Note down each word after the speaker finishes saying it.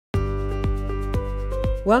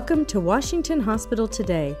Welcome to Washington Hospital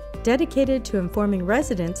Today, dedicated to informing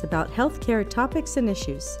residents about healthcare topics and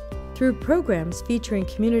issues. Through programs featuring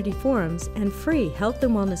community forums and free health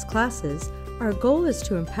and wellness classes, our goal is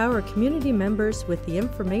to empower community members with the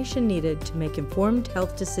information needed to make informed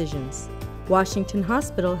health decisions. Washington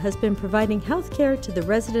Hospital has been providing health care to the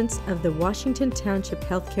residents of the Washington Township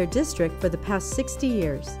Healthcare District for the past 60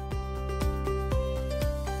 years.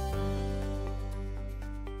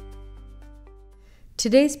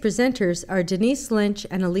 Today's presenters are Denise Lynch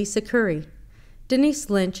and Alisa Curry. Denise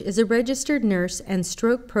Lynch is a registered nurse and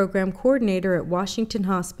stroke program coordinator at Washington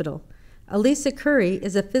Hospital. Alisa Curry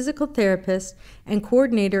is a physical therapist and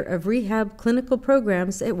coordinator of rehab clinical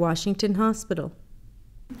programs at Washington Hospital.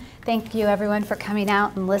 Thank you everyone for coming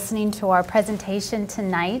out and listening to our presentation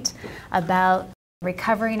tonight about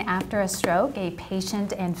recovering after a stroke, a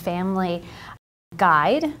patient and family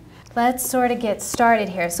guide. Let's sort of get started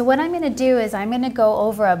here. So what I'm going to do is I'm going to go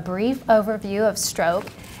over a brief overview of stroke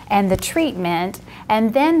and the treatment,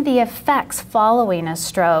 and then the effects following a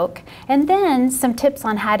stroke, and then some tips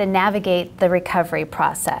on how to navigate the recovery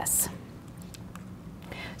process.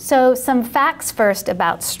 So some facts first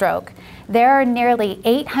about stroke. There are nearly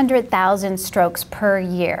 800,000 strokes per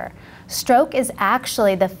year. Stroke is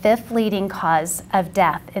actually the 5th leading cause of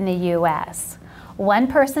death in the U.S. One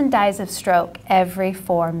person dies of stroke every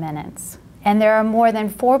 4 minutes. And there are more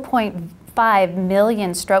than 4.5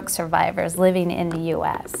 million stroke survivors living in the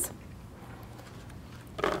U.S.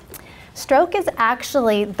 Stroke is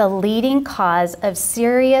actually the leading cause of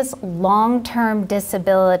serious long-term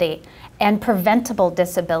disability and preventable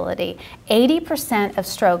disability. 80% of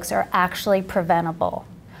strokes are actually preventable.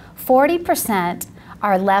 40%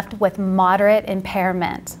 are left with moderate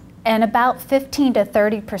impairment, and about 15 to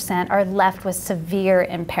 30% are left with severe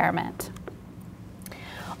impairment.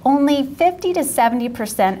 Only 50 to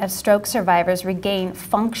 70% of stroke survivors regain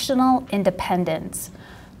functional independence.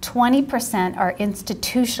 20% are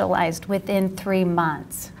institutionalized within 3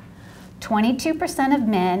 months. 22% of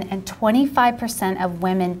men and 25% of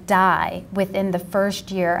women die within the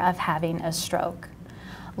first year of having a stroke.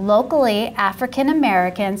 Locally, African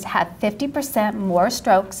Americans have 50% more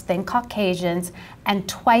strokes than Caucasians and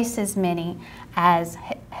twice as many as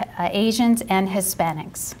Asians and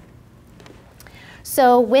Hispanics.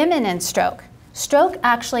 So women in stroke. Stroke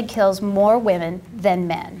actually kills more women than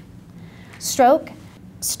men. So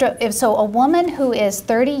a woman who is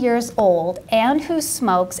 30 years old and who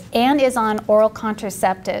smokes and is on oral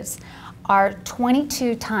contraceptives are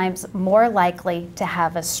 22 times more likely to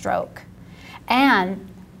have a stroke. And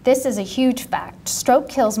this is a huge fact. Stroke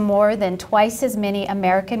kills more than twice as many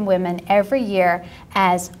American women every year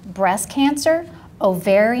as breast cancer,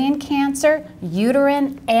 ovarian cancer,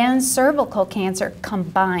 uterine, and cervical cancer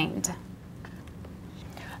combined.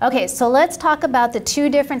 Okay, so let's talk about the 2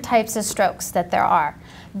 different types of strokes that there are.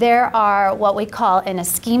 There are what we call an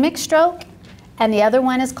ischemic stroke, and the other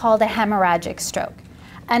one is called a hemorrhagic stroke.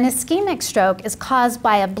 An ischemic stroke is caused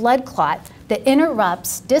by a blood clot that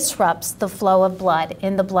disrupts the flow of blood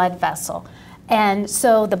in the blood vessel. And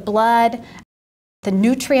so the blood, the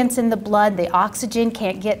nutrients in the blood, the oxygen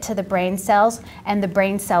can't get to the brain cells, and the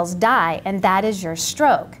brain cells die, and that is your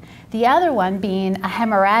stroke. The other one, being a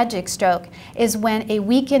hemorrhagic stroke, is when a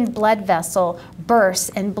weakened blood vessel bursts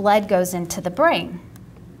and blood goes into the brain.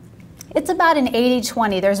 It's about an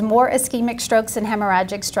 80-20. There's more ischemic strokes than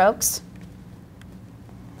hemorrhagic strokes.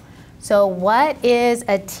 So what is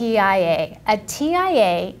a TIA? A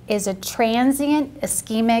TIA is a transient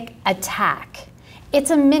ischemic attack. It's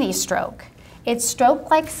a mini stroke. It's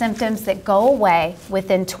stroke-like symptoms that go away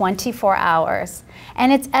within 24 hours.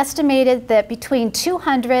 And it's estimated that between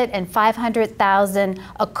 200 and 500,000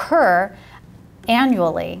 occur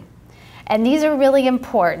annually. And these are really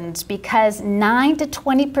important because 9 to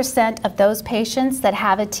 20% of those patients that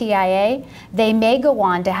have a TIA, they may go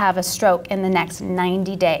on to have a stroke in the next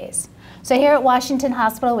 90 days. So here at Washington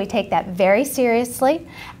Hospital, we take that very seriously,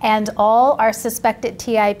 and all our suspected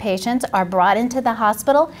TIA patients are brought into the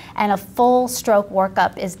hospital, and a full stroke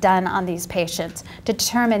workup is done on these patients to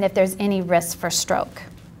determine if there's any risk for stroke.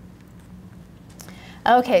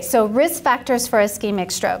 Okay, so risk factors for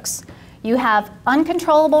ischemic strokes. You have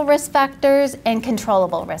uncontrollable risk factors and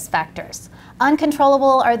controllable risk factors.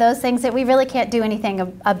 Uncontrollable are those things that we really can't do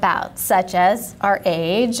anything about, such as our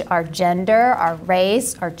age, our gender, our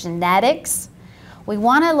race, our genetics. We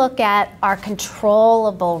want to look at our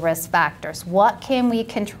controllable risk factors. What can we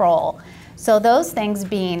control? So those things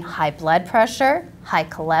being high blood pressure, high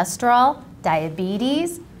cholesterol,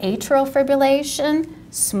 diabetes, atrial fibrillation,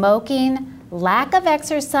 smoking, lack of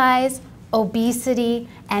exercise, obesity,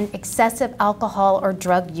 and excessive alcohol or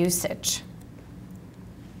drug usage.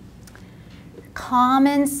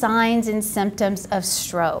 Common signs and symptoms of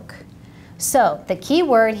stroke. So the key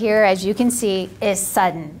word here, as you can see, is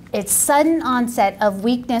sudden. It's sudden onset of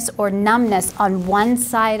weakness or numbness on one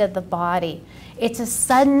side of the body. It's a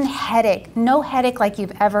sudden headache, no headache like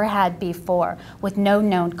you've ever had before, with no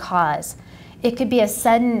known cause. It could be a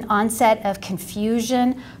sudden onset of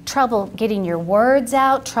confusion, trouble getting your words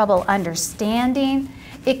out, trouble understanding.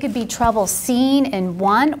 It could be trouble seeing in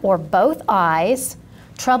one or both eyes,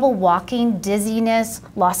 trouble walking, dizziness,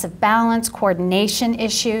 loss of balance, coordination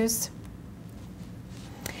issues.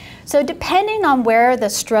 So depending on where the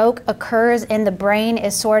stroke occurs in the brain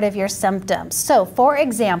is sort of your symptoms. So for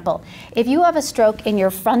example, if you have a stroke in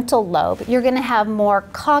your frontal lobe, you're going to have more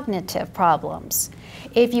cognitive problems.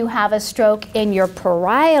 If you have a stroke in your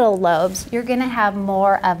parietal lobes, you're going to have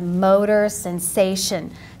more of motor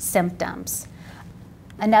sensation symptoms.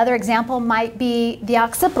 Another example might be the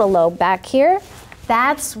occipital lobe back here.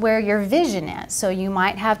 That's where your vision is. So you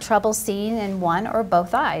might have trouble seeing in one or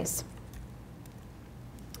both eyes.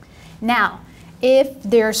 Now, if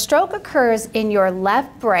their stroke occurs in your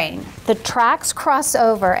left brain, the tracks cross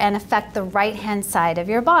over and affect the right-hand side of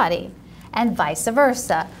your body, and vice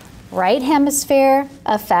versa. Right hemisphere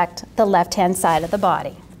affect the left-hand side of the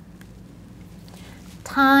body.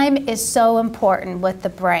 Time is so important with the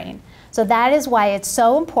brain. So that is why it's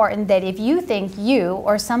so important that if you think you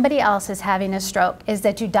or somebody else is having a stroke, is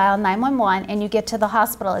that you dial 911 and you get to the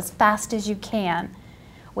hospital as fast as you can.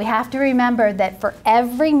 We have to remember that for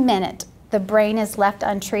every minute the brain is left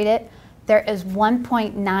untreated, there is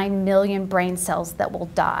 1.9 million brain cells that will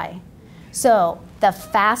die. So the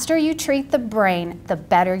faster you treat the brain, the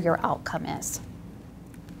better your outcome is.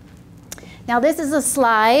 Now this is a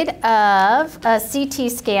slide of a CT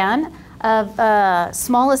scan of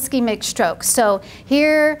small ischemic stroke. So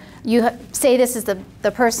here you say this is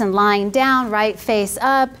the person lying down, right face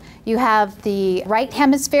up. You have the right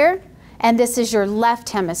hemisphere, and this is your left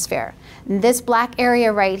hemisphere. And this black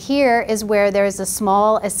area right here is where there's a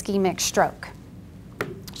small ischemic stroke.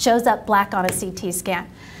 Shows up black on a CT scan.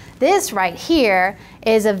 This right here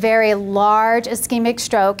is a very large ischemic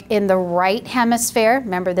stroke in the right hemisphere.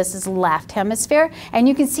 Remember, this is left hemisphere. And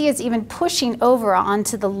you can see it's even pushing over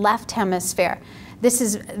onto the left hemisphere. This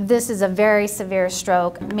is a very severe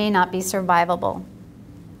stroke, may not be survivable.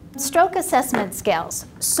 Stroke assessment scales.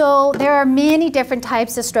 So there are many different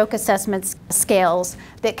types of stroke assessment scales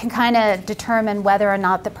that can kind of determine whether or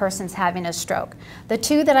not the person's having a stroke. The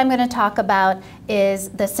two that I'm going to talk about is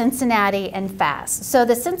the Cincinnati and FAST. So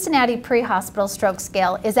the Cincinnati Pre-Hospital Stroke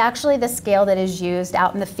Scale is actually the scale that is used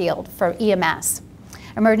out in the field for EMS,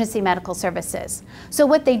 Emergency Medical Services. So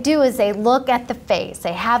what they do is they look at the face,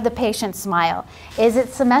 they have the patient smile. Is it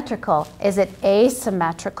symmetrical? Is it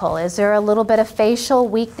asymmetrical? Is there a little bit of facial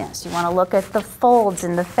weakness? You want to look at the folds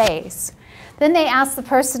in the face. Then they ask the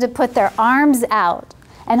person to put their arms out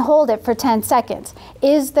and hold it for 10 seconds.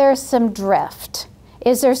 Is there some drift?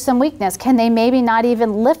 Is there some weakness? Can they maybe not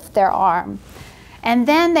even lift their arm? And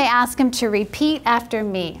then they ask them to repeat after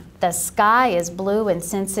me. The sky is blue in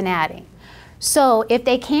Cincinnati. So if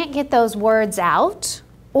they can't get those words out,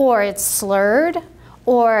 or it's slurred,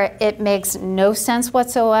 or it makes no sense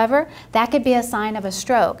whatsoever, that could be a sign of a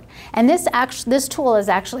stroke. And this tool is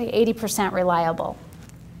actually 80% reliable.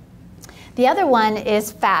 The other one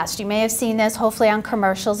is FAST. You may have seen this hopefully on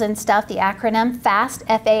commercials and stuff, the acronym FAST,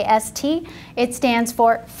 F-A-S-T. It stands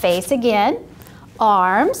for face again,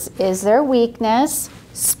 arms, is there weakness,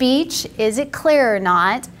 speech, is it clear or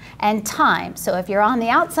not, and time. So if you're on the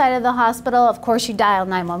outside of the hospital, of course you dial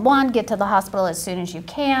 911, get to the hospital as soon as you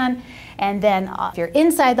can. And then if you're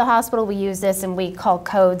inside the hospital, we use this and we call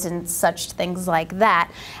codes and such things like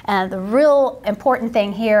that. And the real important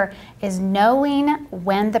thing here is knowing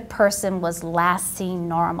when the person was last seen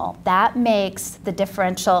normal. That makes the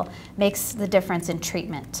difference in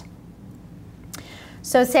treatment.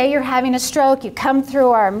 So say you're having a stroke, you come through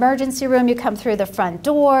our emergency room, you come through the front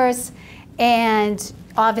doors, and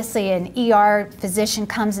obviously an ER physician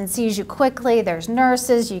comes and sees you quickly. There's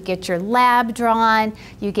nurses, you get your lab drawn,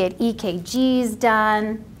 you get EKGs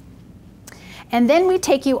done. And then we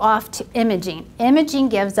take you off to imaging. Imaging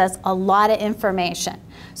gives us a lot of information.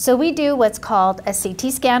 So we do what's called a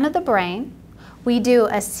CT scan of the brain, we do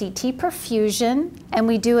a CT perfusion, and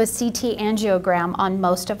we do a CT angiogram on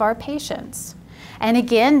most of our patients. And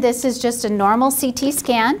again, this is just a normal CT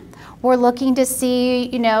scan. We're looking to see,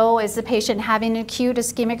 is the patient having an acute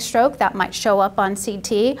ischemic stroke? That might show up on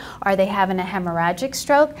CT. Are they having a hemorrhagic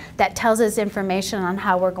stroke? That tells us information on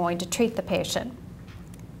how we're going to treat the patient.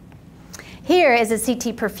 Here is a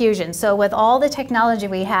CT perfusion. So with all the technology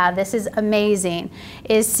we have, this is amazing.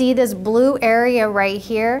 See this blue area right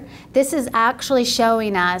here? This is actually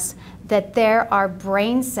showing us that there are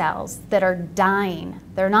brain cells that are dying.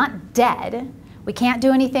 They're not dead. We can't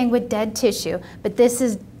do anything with dead tissue, but this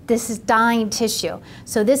is dying tissue.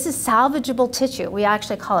 So this is salvageable tissue. We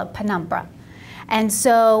actually call it penumbra. And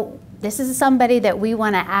so this is somebody that we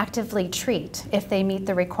want to actively treat if they meet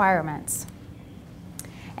the requirements.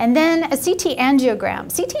 And then a CT angiogram.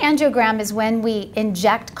 CT angiogram is when we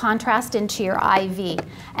inject contrast into your IV.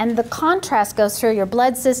 And the contrast goes through your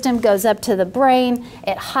blood system, goes up to the brain,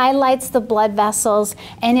 it highlights the blood vessels,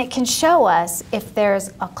 and it can show us if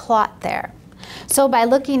there's a clot there. So by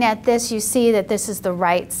looking at this, you see that this is the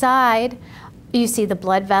right side. You see the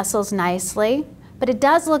blood vessels nicely, but it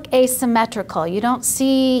does look asymmetrical. You don't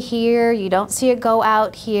see here, you don't see it go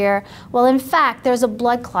out here. Well, in fact, there's a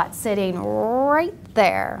blood clot sitting right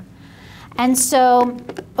there. And so,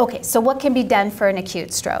 okay, so what can be done for an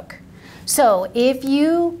acute stroke? So if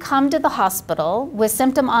you come to the hospital with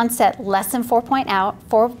symptom onset less than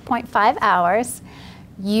 4.5 hours,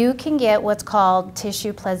 you can get what's called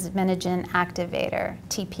tissue plasminogen activator,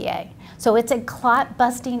 TPA. So it's a clot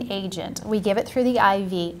busting agent. We give it through the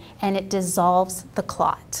IV and it dissolves the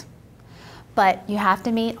clot. But you have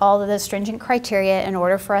to meet all of the stringent criteria in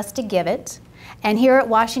order for us to give it. And here at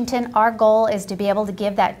Washington, our goal is to be able to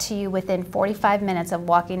give that to you within 45 minutes of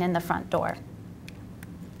walking in the front door.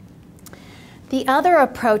 The other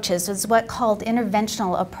approaches is what called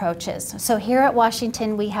interventional approaches. So here at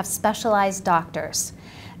Washington, we have specialized doctors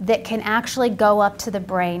that can actually go up to the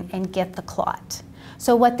brain and get the clot.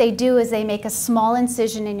 So what they do is they make a small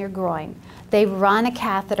incision in your groin. They run a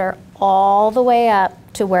catheter all the way up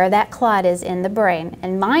to where that clot is in the brain.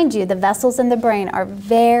 And mind you, the vessels in the brain are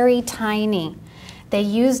very tiny. They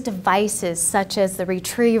use devices such as the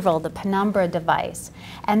retrieval, the penumbra device,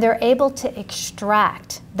 and they're able to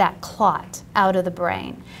extract that clot out of the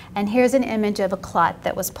brain. And here's an image of a clot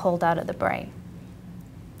that was pulled out of the brain.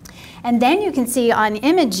 And then you can see on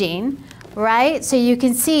imaging, right? So you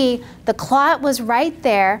can see the clot was right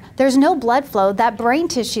there. There's no blood flow. That brain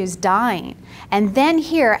tissue is dying. And then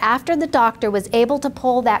here, after the doctor was able to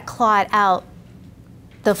pull that clot out,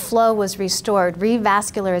 the flow was restored.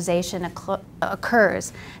 Revascularization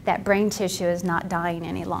occurs. That brain tissue is not dying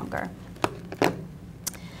any longer.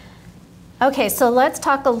 Okay, so let's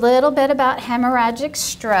talk a little bit about hemorrhagic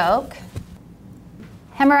stroke.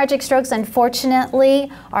 Hemorrhagic strokes,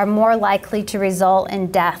 unfortunately, are more likely to result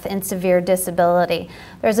in death and severe disability.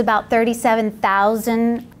 There's about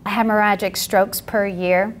 37,000 hemorrhagic strokes per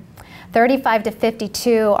year. 35 to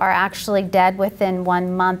 52 are actually dead within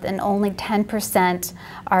 1 month, and only 10%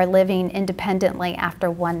 are living independently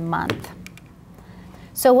after 1 month.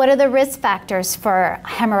 So what are the risk factors for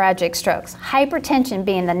hemorrhagic strokes? Hypertension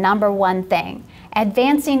being the #1 thing.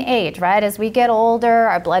 Advancing age, right? As we get older,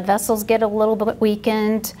 our blood vessels get a little bit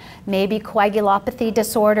weakened, maybe coagulopathy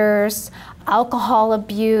disorders, alcohol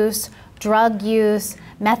abuse, drug use,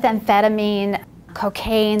 methamphetamine,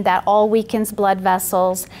 cocaine, that all weakens blood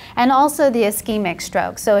vessels, and also the ischemic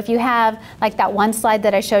stroke. So if you have, like that one slide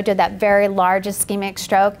that I showed you, that very large ischemic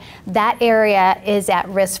stroke, that area is at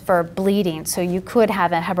risk for bleeding, so you could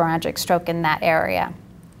have a hemorrhagic stroke in that area.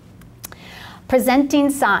 Presenting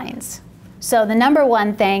signs. So the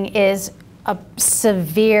 #1 thing is a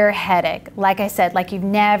severe headache, like I said, like you've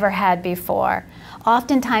never had before.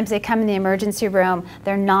 Oftentimes they come in the emergency room,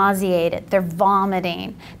 they're nauseated, they're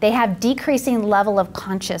vomiting, they have decreasing level of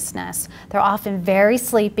consciousness, they're often very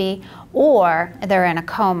sleepy, or they're in a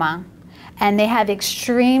coma, and they have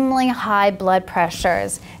extremely high blood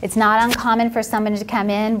pressures. It's not uncommon for someone to come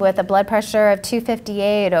in with a blood pressure of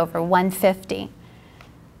 258 over 150.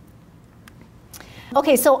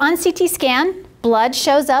 Okay, so on CT scan, blood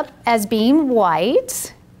shows up as being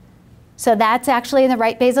white. So that's actually in the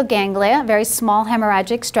right basal ganglia, very small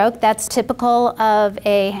hemorrhagic stroke. That's typical of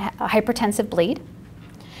a hypertensive bleed.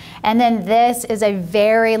 And then this is a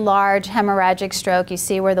very large hemorrhagic stroke. You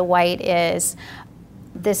see where the white is.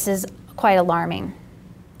 This is quite alarming.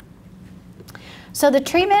 So the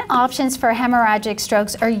treatment options for hemorrhagic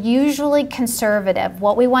strokes are usually conservative.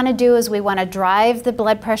 What we want to do is we want to drive the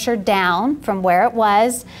blood pressure down from where it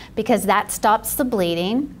was, because that stops the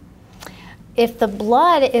bleeding. If the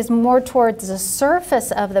blood is more towards the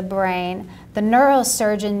surface of the brain, the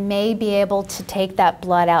neurosurgeon may be able to take that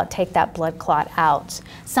blood out, take that blood clot out.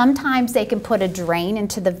 Sometimes they can put a drain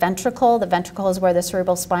into the ventricle. The ventricle is where the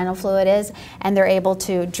cerebral spinal fluid is, and they're able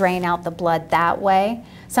to drain out the blood that way.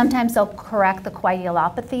 Sometimes they'll correct the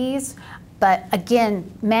coagulopathies, but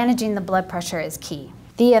again, managing the blood pressure is key.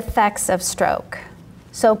 The effects of stroke.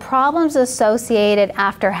 So problems associated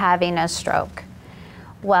after having a stroke.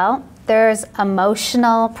 Well, there's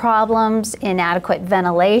emotional problems, inadequate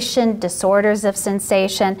ventilation, disorders of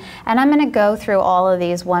sensation, and I'm going to go through all of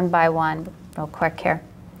these one by one real quick here.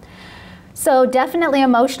 So definitely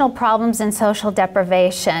emotional problems and social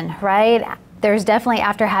deprivation, right? There's definitely,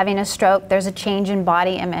 after having a stroke, there's a change in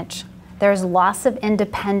body image. There's loss of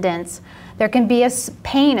independence. There can be a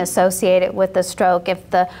pain associated with the stroke. If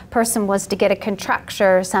the person was to get a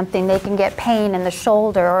contracture or something, they can get pain in the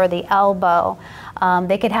shoulder or the elbow.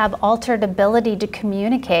 They could have altered ability to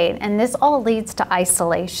communicate, and this all leads to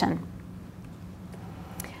isolation.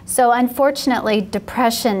 So unfortunately,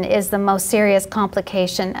 depression is the most serious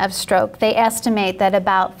complication of stroke. They estimate that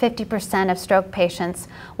about 50% of stroke patients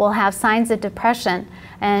will have signs of depression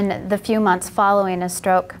in the few months following a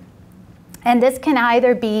stroke. And this can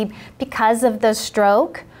either be because of the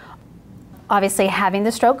stroke, obviously having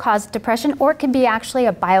the stroke caused depression, or it can be actually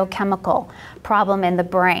a biochemical problem in the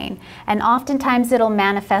brain. And oftentimes it'll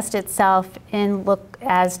manifest itself in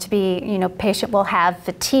patient will have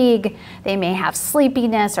fatigue, they may have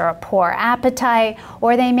sleepiness or a poor appetite,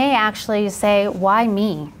 or they may actually say, why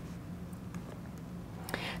me?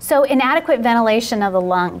 So inadequate ventilation of the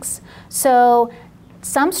lungs. So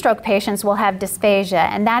some stroke patients will have dysphagia,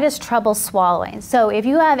 and that is trouble swallowing. So if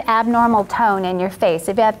you have abnormal tone in your face,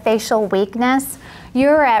 if you have facial weakness,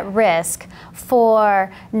 you're at risk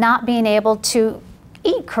for not being able to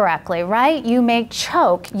eat correctly, right? You may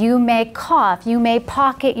choke, you may cough, you may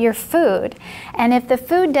pocket your food. And if the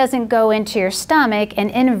food doesn't go into your stomach and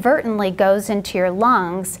inadvertently goes into your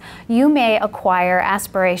lungs, you may acquire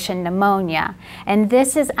aspiration pneumonia. And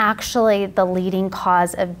this is actually the leading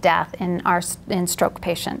cause of death in stroke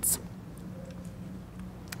patients.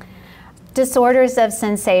 Disorders of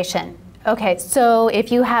sensation. Okay, so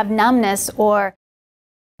if you have numbness or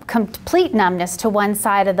complete numbness to one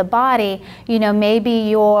side of the body, maybe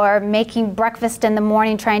you're making breakfast in the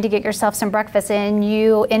morning, trying to get yourself some breakfast, and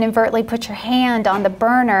you inadvertently put your hand on the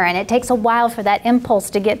burner, and it takes a while for that impulse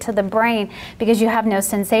to get to the brain because you have no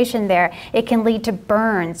sensation there. It can lead to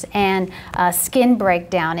burns and skin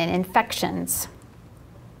breakdown and infections.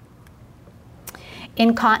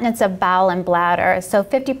 Incontinence of bowel and bladder. So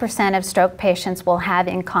 50% of stroke patients will have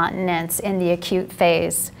incontinence in the acute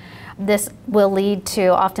phase. This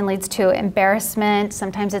often leads to embarrassment.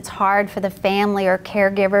 Sometimes it's hard for the family or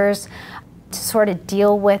caregivers to sort of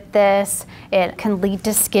deal with this. It can lead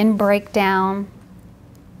to skin breakdown.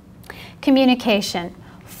 Communication.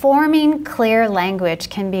 Forming clear language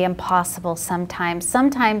can be impossible sometimes.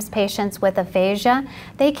 Sometimes patients with aphasia,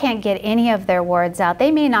 they can't get any of their words out. They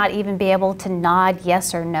may not even be able to nod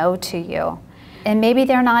yes or no to you. And maybe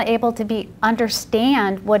they're not able to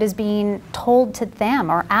understand what is being told to them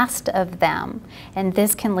or asked of them. And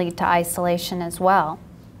this can lead to isolation as well.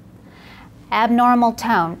 Abnormal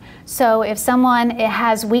tone. So if someone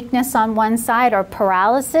has weakness on one side or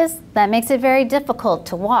paralysis, that makes it very difficult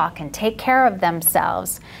to walk and take care of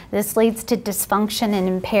themselves. This leads to dysfunction and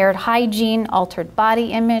impaired hygiene, altered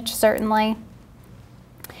body image, certainly.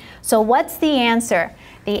 So what's the answer?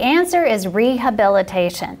 The answer is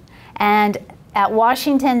rehabilitation. And at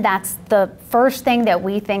Washington, that's the first thing that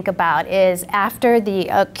we think about is after the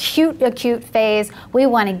acute phase, we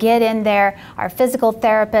want to get in there, our physical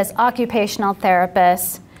therapists, occupational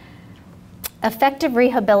therapists. Effective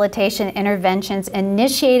rehabilitation interventions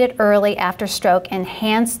initiated early after stroke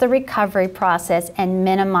enhance the recovery process and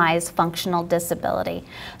minimize functional disability.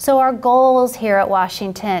 So our goals here at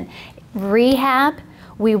Washington, rehab,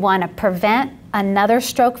 we want to prevent another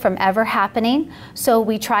stroke from ever happening. So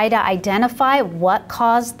we try to identify what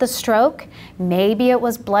caused the stroke. Maybe it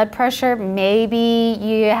was blood pressure. Maybe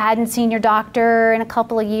you hadn't seen your doctor in a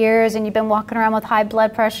couple of years and you've been walking around with high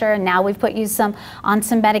blood pressure, and now we've put you on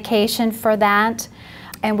some medication for that.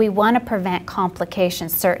 And we want to prevent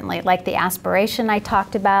complications, certainly, like the aspiration I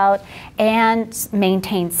talked about, and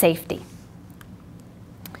maintain safety.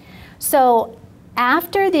 So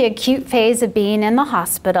after the acute phase of being in the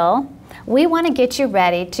hospital, we want to get you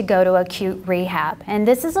ready to go to acute rehab. And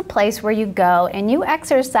this is a place where you go and you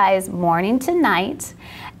exercise morning to night,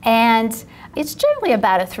 and it's generally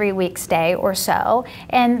about a 3-week stay or so.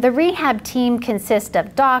 And the rehab team consists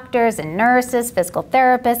of doctors and nurses, physical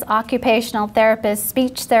therapists, occupational therapists,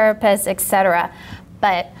 speech therapists, etc.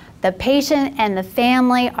 But the patient and the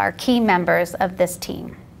family are key members of this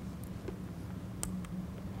team.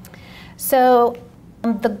 So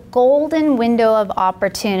the golden window of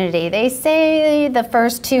opportunity. They say the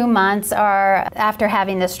first 2 months after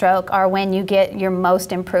having the stroke are when you get your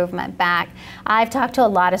most improvement back. I've talked to a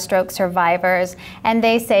lot of stroke survivors, and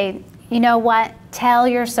they say, you know what, Tell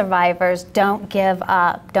your survivors, don't give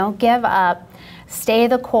up. Don't give up. Stay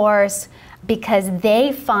the course, because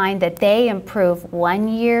they find that they improve 1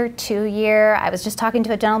 year, 2 year. I was just talking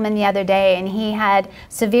to a gentleman the other day, and he had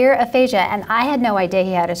severe aphasia, and I had no idea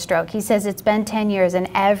he had a stroke. He says it's been 10 years, and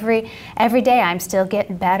every day I'm still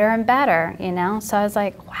getting better and better, you know? So I was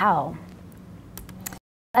like, wow.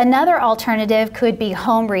 Another alternative could be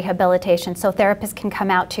home rehabilitation. So therapists can come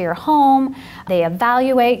out to your home, they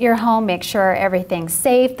evaluate your home, make sure everything's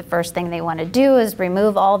safe. The first thing they want to do is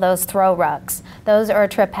remove all those throw rugs. Those are a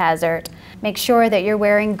trip hazard. Make sure that you're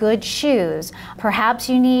wearing good shoes. Perhaps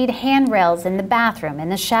you need handrails in the bathroom, in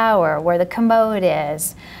the shower, where the commode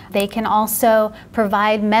is. They can also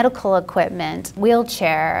provide medical equipment,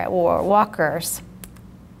 wheelchair or walkers.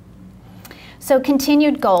 So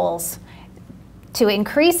continued goals: to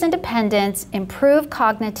increase independence, improve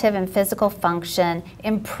cognitive and physical function,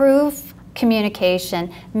 improve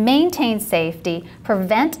communication, maintain safety,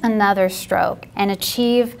 prevent another stroke, and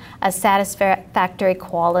achieve a satisfactory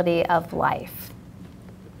quality of life.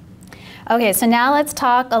 Okay, so now let's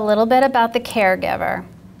talk a little bit about the caregiver.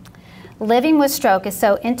 Living with stroke is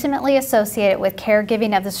so intimately associated with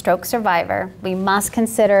caregiving of the stroke survivor. We must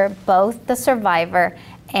consider both the survivor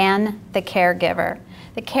and the caregiver.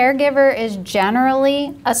 The caregiver is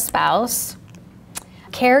generally a spouse.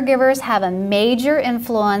 Caregivers have a major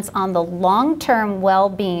influence on the long-term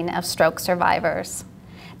well-being of stroke survivors.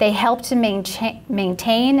 They help to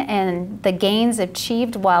maintain and the gains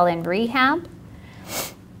achieved while in rehab.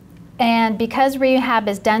 And because rehab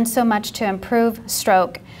has done so much to improve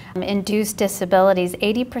stroke-induced disabilities,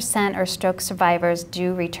 80% of stroke survivors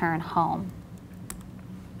do return home.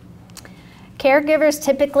 Caregivers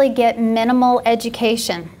typically get minimal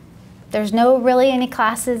education. There's no really any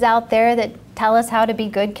classes out there that tell us how to be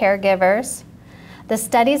good caregivers. The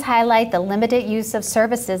studies highlight the limited use of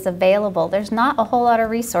services available. There's not a whole lot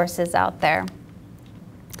of resources out there.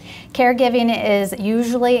 Caregiving is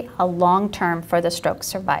usually a long-term for the stroke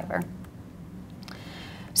survivor.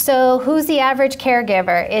 So who's the average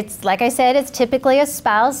caregiver? It's, like I said, it's typically a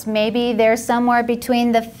spouse. Maybe they're somewhere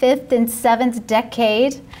between the 5th and 7th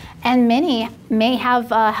decade, and many may have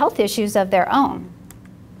health issues of their own.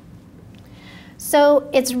 So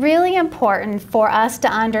it's really important for us to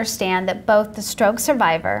understand that both the stroke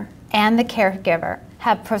survivor and the caregiver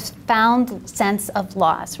have profound sense of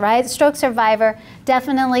loss, right? The stroke survivor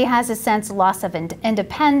definitely has a sense of loss of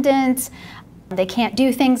independence. They can't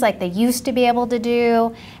do things like they used to be able to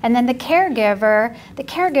do. And then the caregiver,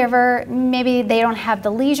 maybe they don't have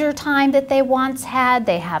the leisure time that they once had.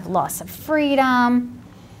 They have loss of freedom.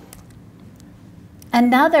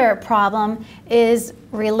 Another problem is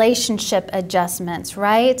relationship adjustments,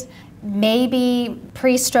 right? Maybe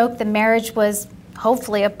pre-stroke the marriage was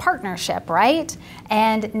hopefully a partnership, right?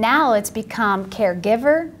 And now it's become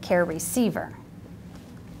caregiver, care receiver.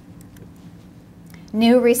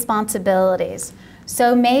 New responsibilities.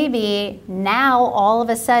 So maybe now all of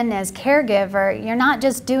a sudden as caregiver, you're not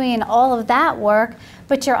just doing all of that work,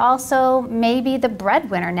 but you're also maybe the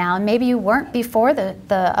breadwinner now, and maybe you weren't before the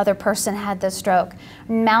other person had the stroke.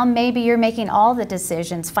 Now maybe you're making all the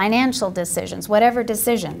decisions, financial decisions, whatever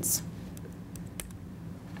decisions.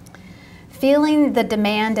 Feeling the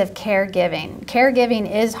demand of caregiving. Caregiving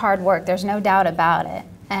is hard work, there's no doubt about it.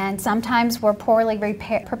 And sometimes we're poorly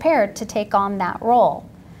prepared to take on that role.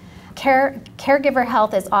 Caregiver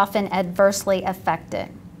health is often adversely affected.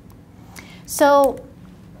 So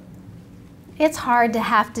it's hard to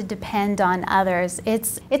have to depend on others.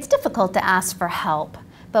 It's difficult to ask for help,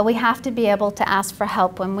 but we have to be able to ask for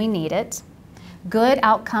help when we need it. Good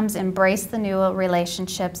outcomes embrace the new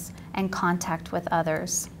relationships and contact with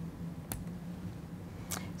others.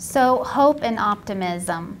 So hope and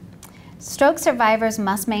optimism. Stroke survivors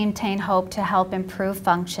must maintain hope to help improve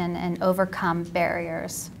function and overcome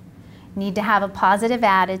barriers. You need to have a positive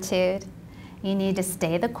attitude. You need to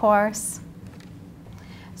stay the course.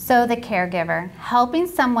 So the caregiver, helping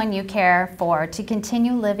someone you care for to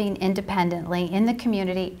continue living independently in the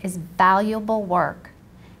community is valuable work.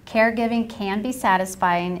 Caregiving can be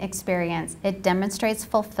satisfying experience. It demonstrates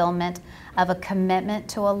fulfillment of a commitment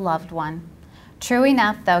to a loved one. True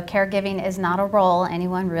enough, though, caregiving is not a role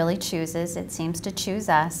anyone really chooses. It seems to choose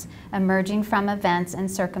us, emerging from events and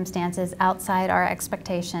circumstances outside our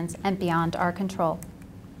expectations and beyond our control.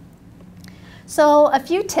 So, a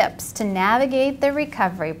few tips to navigate the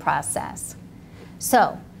recovery process.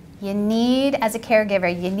 So, you need, as a caregiver,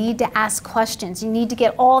 you need to ask questions. You need to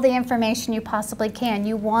get all the information you possibly can.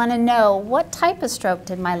 You want to know, what type of stroke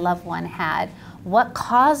did my loved one have? What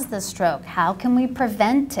caused the stroke? How can we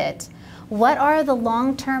prevent it? What are the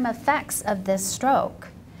long-term effects of this stroke?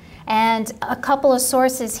 And a couple of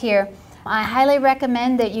sources here. I highly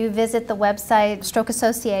recommend that you visit the website Stroke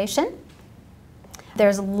Association.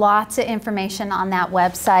 There's lots of information on that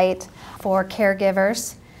website for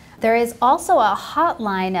caregivers. There is also a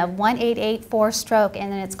hotline of 1-888-4-STROKE,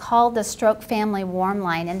 and it's called the Stroke Family Warm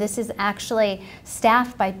Line. And this is actually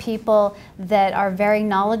staffed by people that are very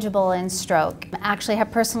knowledgeable in stroke, actually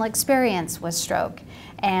have personal experience with stroke.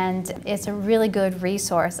 And it's a really good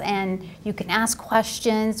resource. And you can ask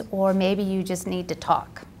questions, or maybe you just need to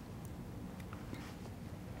talk.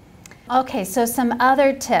 Okay, so some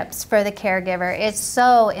other tips for the caregiver. It's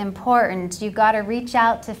so important. You've got to reach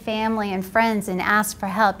out to family and friends and ask for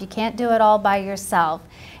help. You can't do it all by yourself.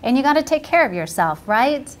 And you got to take care of yourself,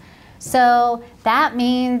 right? So that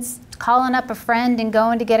means calling up a friend and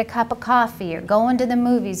going to get a cup of coffee, or going to the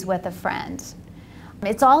movies with a friend.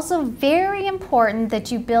 It's also very important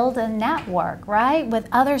that you build a network, right, with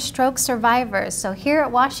other stroke survivors. So here at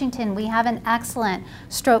Washington, we have an excellent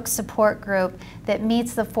stroke support group that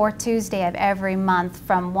meets the fourth Tuesday of every month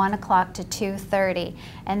from 1 o'clock to 2:30.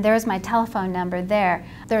 And there's my telephone number there.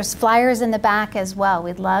 There's flyers in the back as well.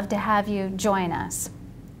 We'd love to have you join us.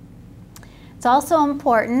 It's also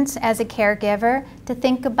important as a caregiver to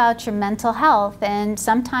think about your mental health, and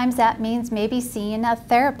sometimes that means maybe seeing a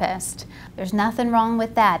therapist. There's nothing wrong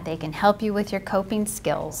with that. They can help you with your coping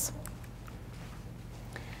skills.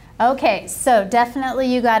 Okay, so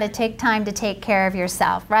definitely you got to take time to take care of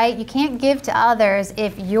yourself, right? You can't give to others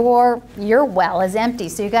if your well is empty,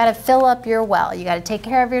 so you got to fill up your well. You got to take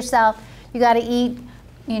care of yourself. You got to eat,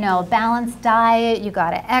 you know, a balanced diet, you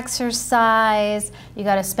got to exercise, you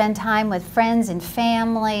got to spend time with friends and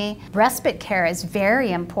family. Respite care is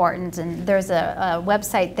very important, and there's a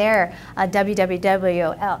website there,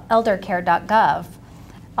 www.eldercare.gov.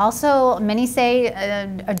 Also, many say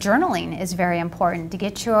journaling is very important. To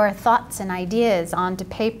get your thoughts and ideas onto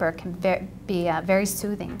paper can be very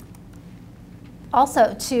soothing.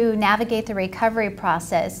 Also, to navigate the recovery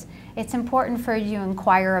process, it's important for you to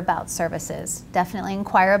inquire about services. Definitely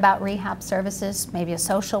inquire about rehab services, maybe a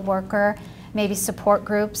social worker, maybe support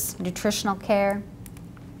groups, nutritional care.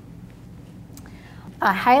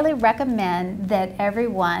 I highly recommend that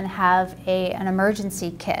everyone have an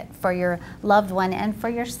emergency kit for your loved one and for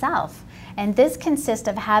yourself. And this consists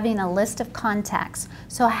of having a list of contacts.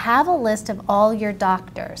 So have a list of all your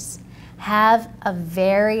doctors. Have a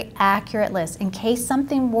very accurate list in case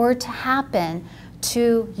something were to happen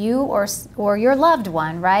to you or your loved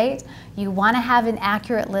one, right? You want to have an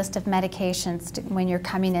accurate list of medications when you're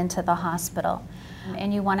coming into the hospital.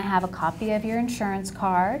 And you want to have a copy of your insurance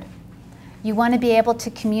card. You want to be able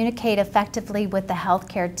to communicate effectively with the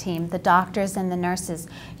healthcare team, the doctors and the nurses.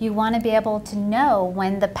 You want to be able to know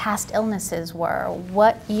when the past illnesses were,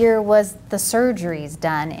 what year was the surgeries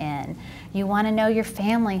done in. You want to know your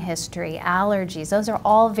family history, allergies. Those are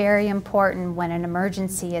all very important when an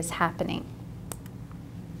emergency is happening.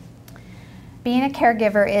 Being a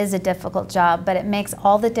caregiver is a difficult job, but it makes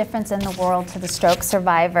all the difference in the world to the stroke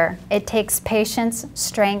survivor. It takes patience,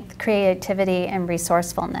 strength, creativity, and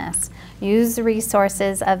resourcefulness. Use the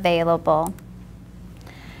resources available.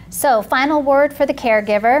 So, final word for the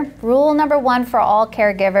caregiver. Rule number one for all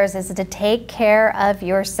caregivers is to take care of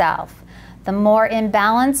yourself. The more in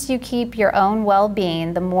balance you keep your own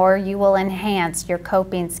well-being, the more you will enhance your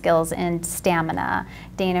coping skills and stamina.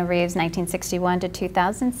 Dana Reeves, 1961 to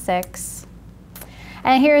 2006.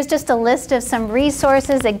 And here's just a list of some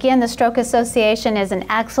resources. Again, the Stroke Association is an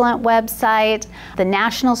excellent website, the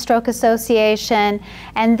National Stroke Association,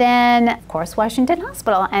 and then, of course, Washington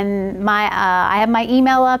Hospital. And I have my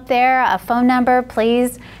email up there, a phone number.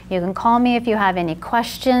 Please, you can call me if you have any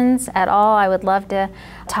questions at all. I would love to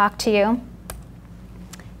talk to you.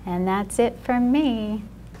 And that's it from me.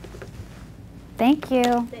 Thank you.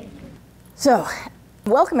 Thank you. So,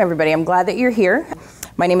 welcome everybody. I'm glad that you're here.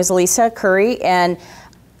 My name is Alisa Curry, and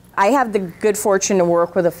I have the good fortune to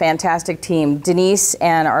work with a fantastic team. Denise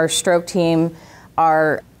and our stroke team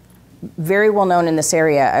are very well known in this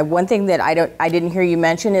area. One thing that I didn't hear you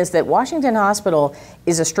mention is that Washington Hospital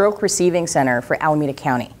is a stroke receiving center for Alameda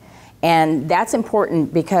County. And that's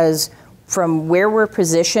important because from where we're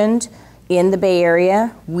positioned in the Bay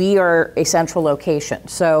Area, we are a central location.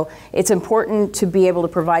 So it's important to be able to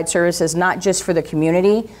provide services not just for the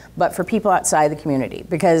community, but for people outside the community.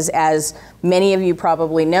 Because as many of you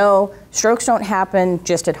probably know, strokes don't happen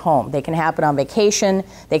just at home. They can happen on vacation,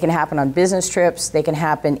 they can happen on business trips, they can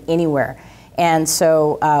happen anywhere. And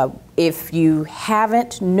so if you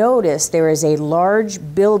haven't noticed, there is a large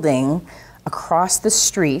building across the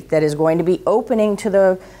street that is going to be opening to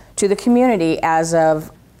the community as of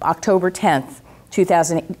October 10th,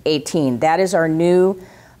 2018. That is our new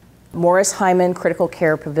Morris Hyman Critical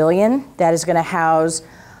Care Pavilion that is going to house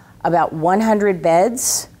about 100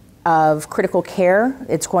 beds of critical care.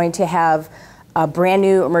 It's going to have a brand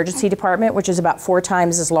new emergency department, which is about 4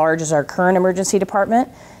 times as large as our current emergency department.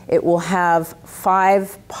 It will have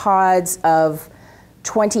 5 pods of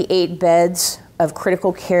 28 beds of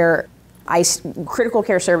critical care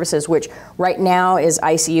services, which right now is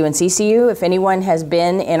ICU and CCU. If anyone has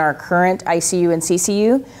been in our current ICU and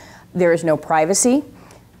CCU, there is no privacy,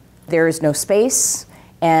 there is no space,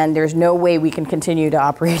 and there's no way we can continue to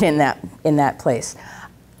operate in that place.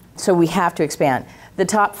 So we have to expand. The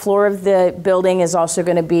top floor of the building is also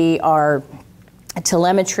going to be our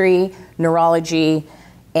telemetry, neurology,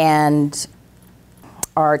 and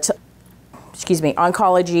our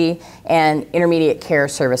oncology and intermediate care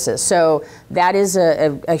services. So that is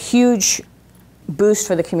a huge boost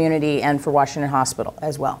for the community and for Washington Hospital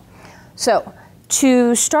as well. So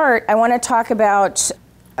to start, I want to talk about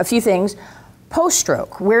a few things.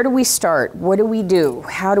 Post-stroke, where do we start? What do we do?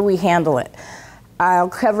 How do we handle it? I'll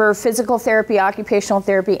cover physical therapy, occupational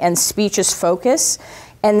therapy, and speech as focus.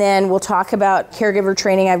 And then we'll talk about caregiver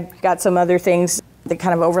training. I've got some other things that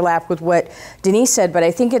kind of overlap with what Denise said, but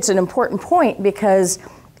I think it's an important point because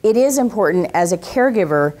it is important as a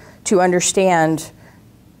caregiver to understand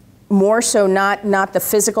more so not the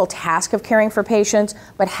physical task of caring for patients,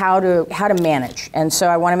 but how to manage. And so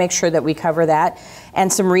I want to make sure that we cover that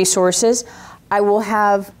and some resources. I will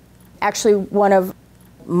have actually one of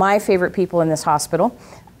my favorite people in this hospital,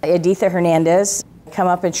 Editha Hernandez, come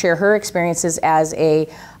up and share her experiences as a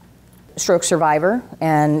stroke survivor,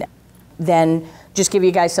 and then just give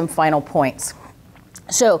you guys some final points.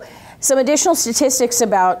 So some additional statistics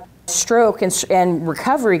about stroke and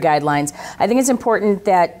recovery guidelines. I think it's important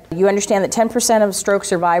that you understand that 10% of stroke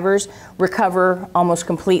survivors recover almost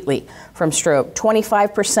completely from stroke.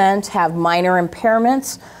 25% have minor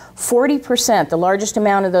impairments. 40%, the largest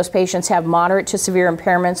amount of those patients, have moderate to severe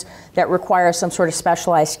impairments that require some sort of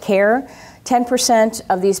specialized care. 10%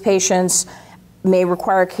 of these patients may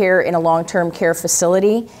require care in a long-term care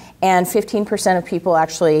facility, and 15% of people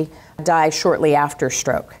actually die shortly after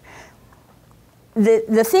stroke.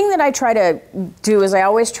 The thing that I try to do is I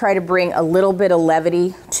always try to bring a little bit of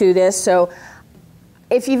levity to this. So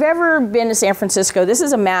if you've ever been to San Francisco, this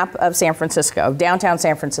is a map of San Francisco, downtown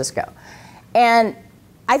San Francisco. And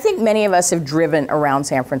I think many of us have driven around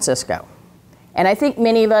San Francisco. And I think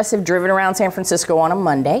many of us have driven around San Francisco on a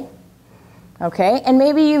Monday. Okay, and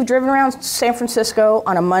maybe you've driven around San Francisco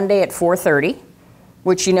on a Monday at 4:30,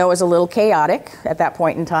 which you know is a little chaotic at that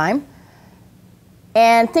point in time.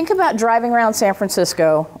 And think about driving around San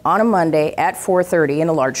Francisco on a Monday at 4:30 in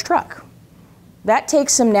a large truck. That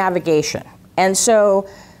takes some navigation. And so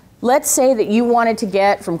let's say that you wanted to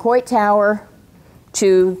get from Coit Tower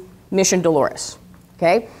to Mission Dolores.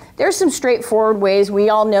 Okay, there's some straightforward ways. We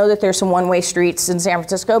all know that there's some one-way streets in San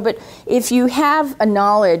Francisco, but if you have a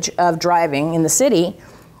knowledge of driving in the city,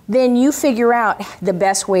 then you figure out the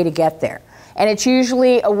best way to get there. And it's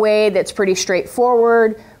usually a way that's pretty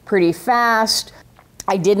straightforward, pretty fast.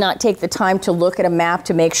 I did not take the time to look at a map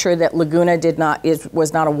to make sure that Laguna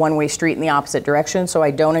was not a one-way street in the opposite direction, so I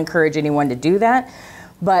don't encourage anyone to do that.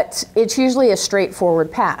 But it's usually a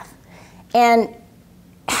straightforward path. And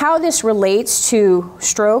how this relates to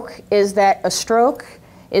stroke is that a stroke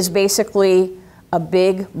is basically a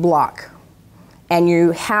big block, and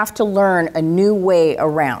you have to learn a new way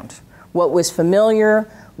around. What was familiar,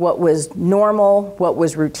 what was normal, what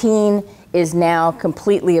was routine is now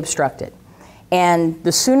completely obstructed. And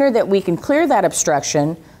the sooner that we can clear that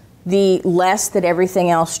obstruction, the less that everything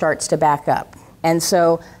else starts to back up. And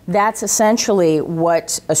so that's essentially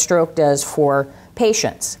what a stroke does for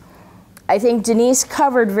patients. I think Denise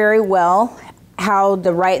covered very well how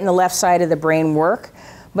the right and the left side of the brain work,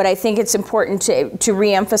 but I think it's important to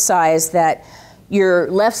reemphasize that your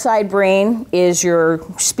left side brain is your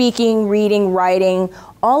speaking, reading, writing,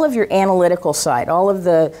 all of your analytical side, all of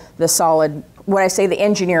the solid, what I say, the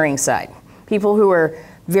engineering side. People who are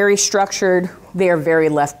very structured, they are very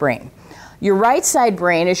left brain. Your right side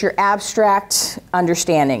brain is your abstract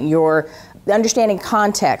understanding, your understanding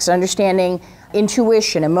context, understanding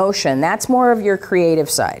intuition, emotion. That's more of your creative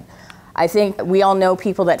side. I think we all know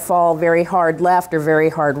people that fall very hard left or very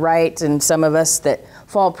hard right, and some of us that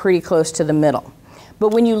fall pretty close to the middle. But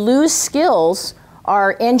when you lose skills,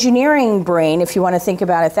 our engineering brain, if you want to think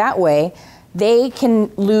about it that way, they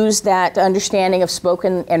can lose that understanding of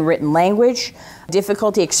spoken and written language,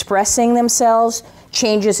 difficulty expressing themselves,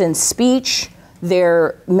 changes in speech,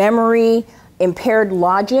 their memory, impaired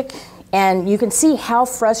logic, and you can see how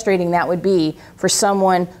frustrating that would be for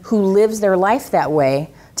someone who lives their life that way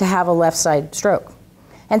to have a left side stroke.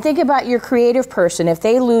 And think about your creative person. If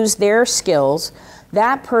they lose their skills,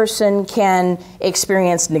 that person can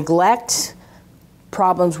experience neglect,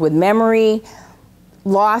 problems with memory,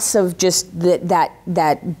 loss of just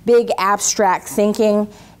that big abstract thinking,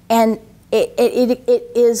 and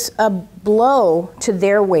it is a blow to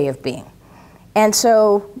their way of being. And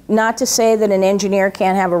so, not to say that an engineer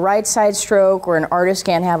can't have a right side stroke or an artist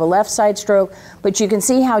can't have a left side stroke, but you can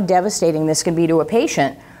see how devastating this can be to a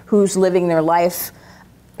patient who's living their life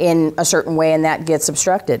in a certain way and that gets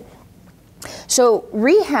obstructed. So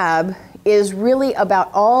rehab is really about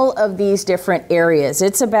all of these different areas.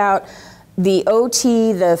 It's about the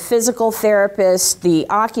OT, the physical therapist, the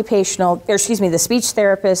the speech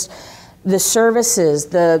therapist, the services,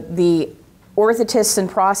 the orthotists and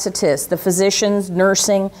prosthetists, the physicians,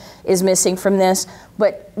 nursing is missing from this,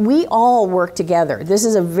 but we all work together. This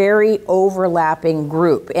is a very overlapping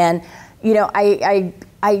group. And, you know, I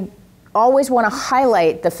always want to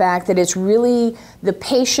highlight the fact that it's really the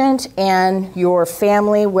patient and your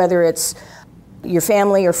family, whether it's your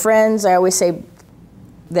family or friends. I always say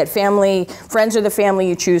that friends are the family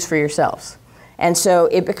you choose for yourselves. And so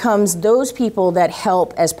it becomes those people that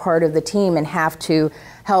help as part of the team and have to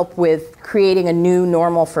help with creating a new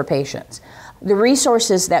normal for patients. The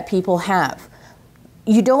resources that people have.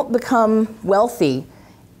 You don't become wealthy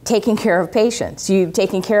taking care of patients. You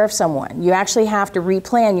taking care of someone. You actually have to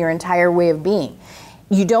replan your entire way of being.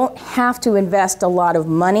 You don't have to invest a lot of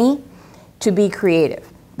money to be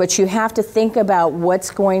creative, but you have to think about what's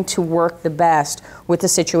going to work the best with the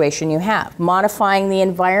situation you have. Modifying the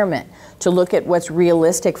environment to look at what's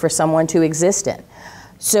realistic for someone to exist in.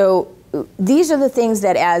 So these are the things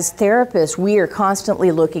that as therapists we are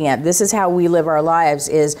constantly looking at. This is how we live our lives,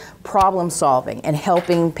 is problem solving and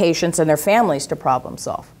helping patients and their families to problem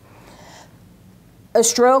solve. A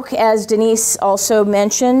stroke, as Denise also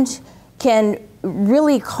mentioned, can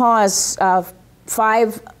really cause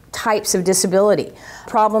 5 types of disability.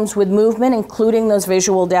 Problems with movement, including those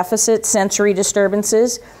visual deficits, sensory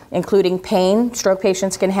disturbances, including pain. Stroke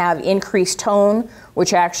patients can have increased tone,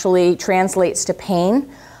 which actually translates to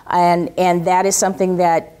pain. And that is something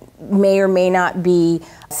that may or may not be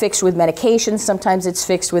fixed with medication. Sometimes it's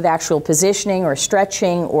fixed with actual positioning or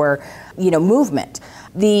stretching or, movement.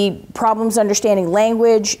 The problems understanding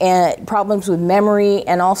language and problems with memory,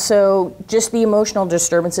 and also just the emotional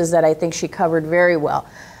disturbances that I think she covered very well.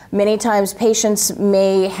 Many times patients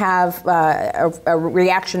may have a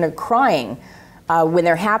reaction of crying when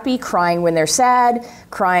they're happy, crying when they're sad,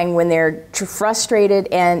 crying when they're frustrated,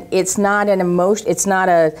 and it's not an emotion, it's not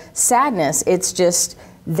a sadness, it's just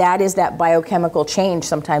that is that biochemical change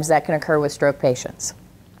sometimes that can occur with stroke patients.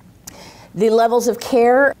 The levels of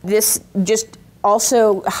care, this just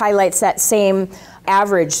also highlights that same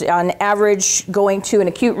average. On average, going to an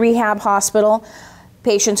acute rehab hospital,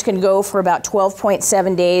 patients can go for about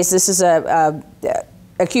 12.7 days. This is a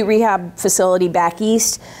acute rehab facility back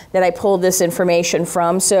east that I pulled this information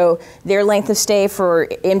from. So their length of stay for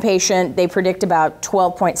inpatient, they predict about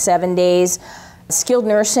 12.7 days. Skilled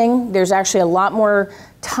nursing, there's actually a lot more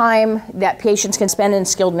time that patients can spend in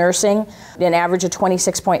skilled nursing, an average of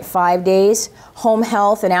 26.5 days. Home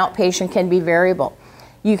health and outpatient can be variable.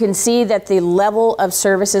 You can see that the level of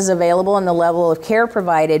services available and the level of care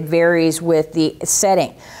provided varies with the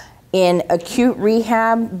setting. In acute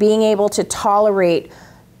rehab, being able to tolerate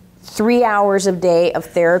 3 hours a day of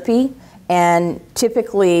therapy and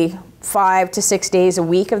typically 5 to 6 days a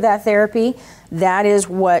week of that therapy, that is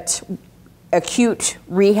what acute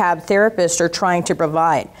rehab therapists are trying to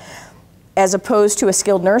provide, as opposed to a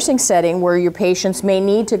skilled nursing setting where your patients may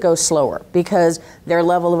need to go slower because their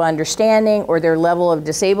level of understanding or their level of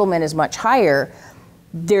disablement is much higher.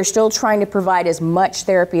 They're still trying to provide as much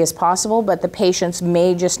therapy as possible, but the patients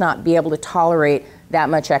may just not be able to tolerate that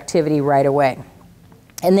much activity right away.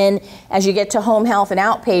 And then as you get to home health and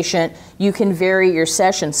outpatient, you can vary your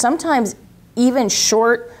sessions. Sometimes even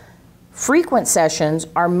short, frequent sessions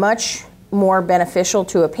are much more beneficial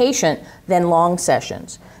to a patient than long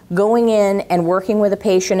sessions. Going in and working with a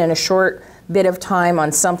patient in a short bit of time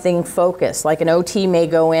on something focused, like an OT may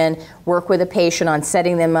go in, work with a patient on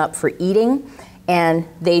setting them up for eating, and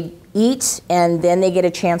they eat and then they get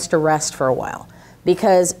a chance to rest for a while.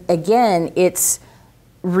 Because again, it's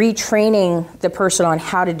retraining the person on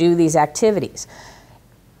how to do these activities.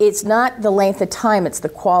 It's not the length of time, it's the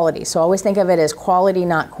quality. So always think of it as quality,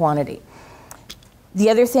 not quantity. The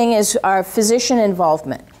other thing is our physician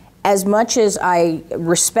involvement. As much as I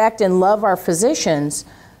respect and love our physicians,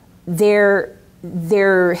 they're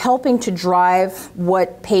helping to drive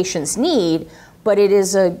what patients need, but it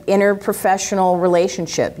is an interprofessional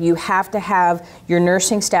relationship. You have to have your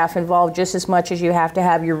nursing staff involved just as much as you have to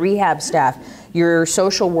have your rehab staff, your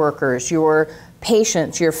social workers, your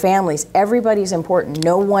patients, your families. Everybody's important.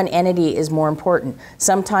 No one entity is more important.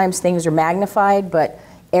 Sometimes things are magnified, but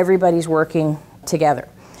everybody's working together.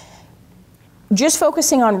 Just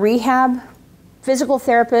focusing on rehab, physical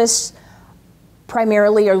therapists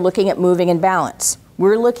primarily are looking at moving and balance.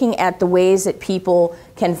 We're looking at the ways that people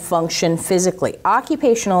can function physically.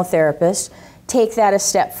 Occupational therapists take that a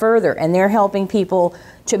step further, and they're helping people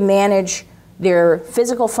to manage their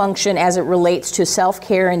physical function as it relates to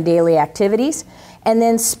self-care and daily activities. And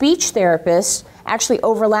then speech therapists actually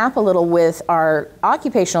overlap a little with our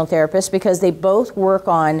occupational therapists because they both work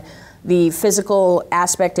on the physical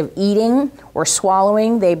aspect of eating or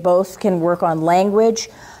swallowing. They both can work on language.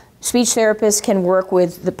 Speech therapists can work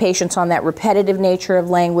with the patients on that repetitive nature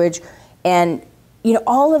of language, and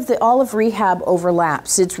all of rehab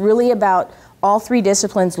overlaps. It's really about all three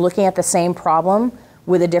disciplines looking at the same problem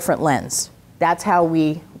with a different lens. That's how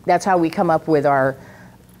we come up with our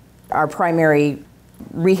primary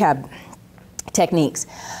rehab techniques.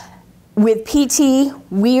 With PT,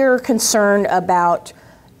 we are concerned about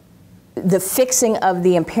the fixing of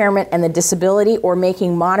the impairment and the disability, or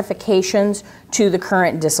making modifications to the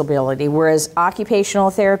current disability, whereas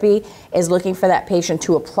occupational therapy is looking for that patient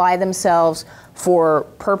to apply themselves for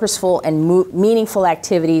purposeful and meaningful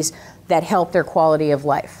activities that help their quality of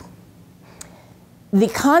life. The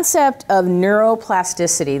concept of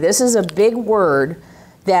neuroplasticity, this is a big word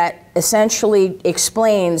that essentially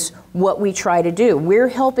explains what we try to do. We're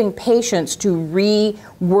helping patients to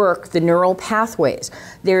rework the neural pathways.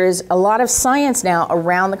 There is a lot of science now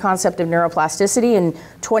around the concept of neuroplasticity, and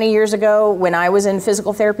 20 years ago when I was in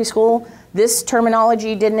physical therapy school, this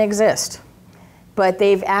terminology didn't exist. But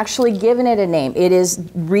they've actually given it a name. It is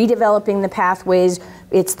redeveloping the pathways.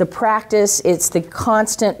 It's the practice, it's the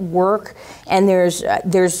constant work, and there's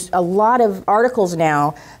a lot of articles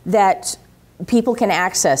now that people can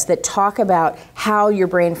access that talk about how your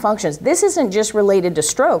brain functions. This isn't just related to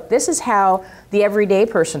stroke. This is how the everyday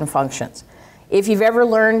person functions. If you've ever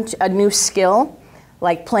learned a new skill,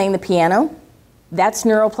 like playing the piano, that's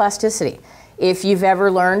neuroplasticity. If you've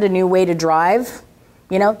ever learned a new way to drive,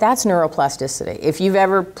 that's neuroplasticity. If you've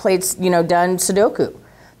ever played, done Sudoku,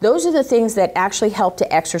 those are the things that actually help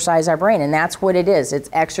to exercise our brain, and that's what it is. It's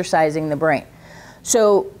exercising the brain.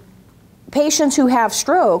 So patients who have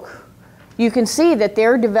stroke, you can see that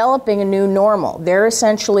they're developing a new normal. They're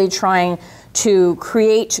essentially trying to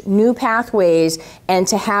create new pathways and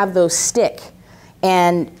to have those stick.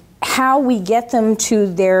 And how we get them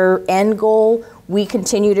to their end goal, we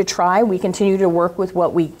continue to try. We continue to work with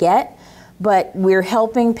what we get, but we're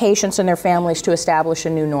helping patients and their families to establish a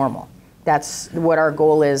new normal. That's what our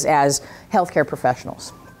goal is as healthcare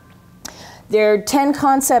professionals. There are 10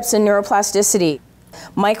 concepts in neuroplasticity.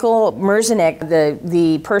 Michael Merzenich,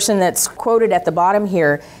 the person that's quoted at the bottom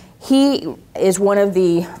here, he is one of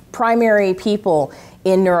the primary people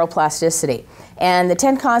in neuroplasticity. And the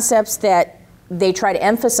 10 concepts that they try to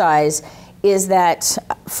emphasize is that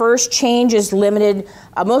first, change is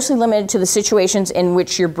mostly limited to the situations in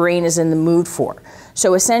which your brain is in the mood for.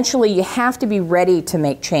 So essentially, you have to be ready to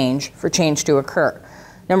make change for change to occur.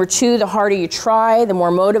 Number two, the harder you try, the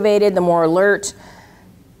more motivated, the more alert,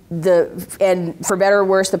 and for better or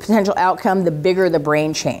worse, the potential outcome, the bigger the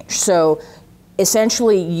brain change. So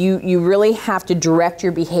essentially, you really have to direct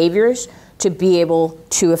your behaviors to be able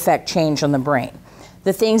to affect change on the brain.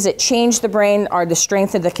 The things that change the brain are the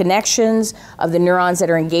strength of the connections of the neurons that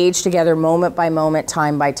are engaged together moment by moment,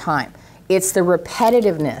 time by time. It's the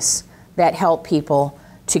repetitiveness that help people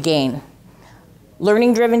to gain.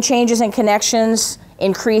 Learning-driven changes and connections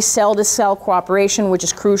increase cell-to-cell cooperation, which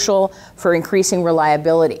is crucial for increasing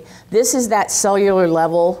reliability. This is that cellular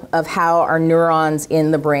level of how our neurons in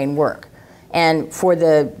the brain work. And for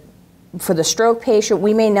the stroke patient,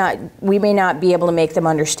 we may not be able to make them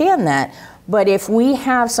understand that, but if we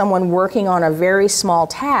have someone working on a very small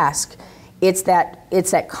task, it's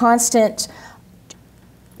that constant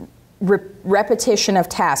repetition of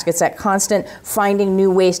task. It's that constant finding new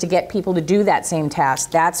ways to get people to do that same task.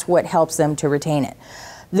 That's what helps them to retain it.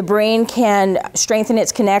 The brain can strengthen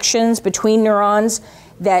its connections between neurons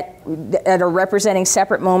that are representing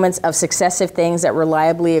separate moments of successive things that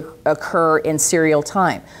reliably occur in serial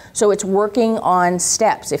time. So it's working on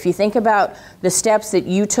steps. If you think about the steps that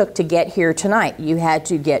you took to get here tonight, you had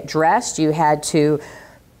to get dressed, you had to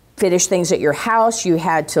finish things at your house, you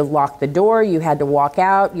had to lock the door, you had to walk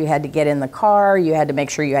out, you had to get in the car, you had to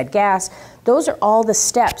make sure you had gas. Those are all the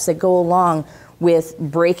steps that go along with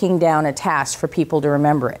breaking down a task for people to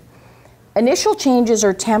remember it. initial changes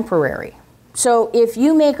are temporary. So if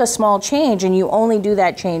you make a small change and you only do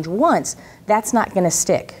that change once, that's not going to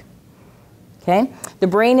stick. Okay? The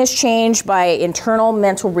brain is changed by internal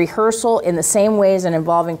mental rehearsal in the same ways and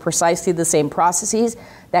involving precisely the same processes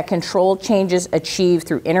that controlled changes achieved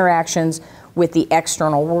through interactions with the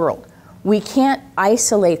external world. We can't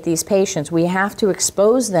isolate these patients. We have to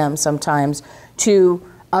expose them sometimes to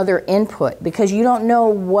other input because you don't know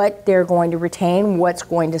what they're going to retain, what's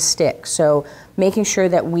going to stick. So making sure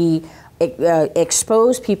that we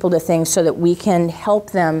expose people to things so that we can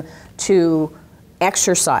help them to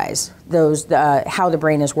exercise those, how the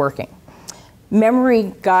brain is working.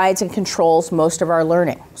 Memory guides and controls most of our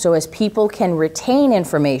learning. So as people can retain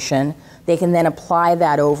information, they can then apply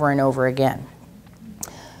that over and over again.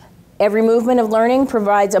 Every movement of learning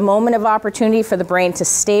provides a moment of opportunity for the brain to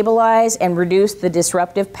stabilize and reduce the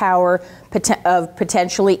disruptive power of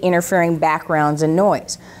potentially interfering backgrounds and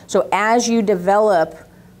noise. So as you develop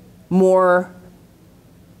more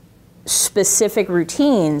specific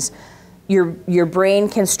routines, your brain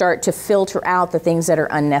can start to filter out the things that are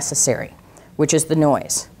unnecessary, which is the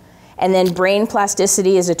noise. And then brain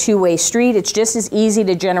plasticity is a two-way street. It's just as easy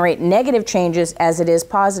to generate negative changes as it is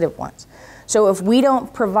positive ones. So if we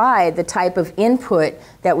don't provide the type of input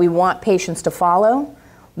that we want patients to follow,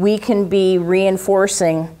 we can be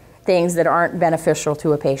reinforcing things that aren't beneficial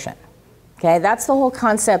to a patient. Okay, that's the whole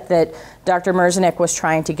concept that Dr. Merzenich was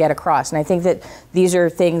trying to get across. And I think that these are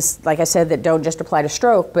things, like I said, that don't just apply to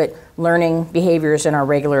stroke, but learning behaviors in our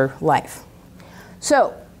regular life.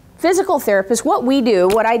 So, physical therapists,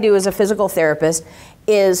 what I do as a physical therapist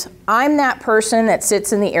is I'm that person that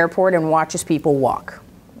sits in the airport and watches people walk,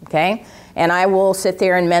 okay? And I will sit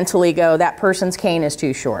there and mentally go, that person's cane is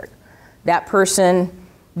too short. That person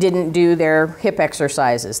didn't do their hip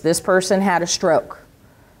exercises. This person had a stroke.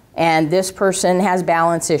 And this person has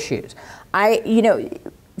balance issues.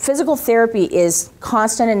 Physical therapy is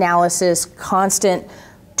constant analysis, constant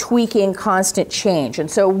tweaking, constant change.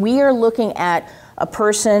 And so we are looking at a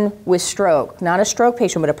person with stroke, not a stroke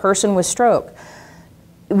patient, but a person with stroke.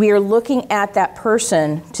 We are looking at that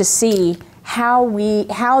person to see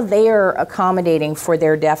how they are accommodating for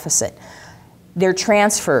their deficit, their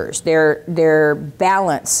transfers, their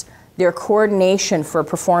balance, their coordination for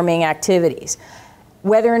performing activities,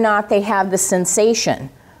 whether or not they have the sensation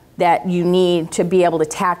that you need to be able to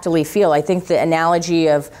tactily feel. I think the analogy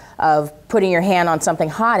of putting your hand on something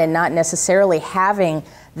hot and not necessarily having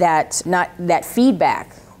that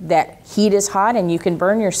feedback that heat is hot and you can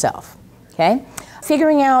burn yourself, okay?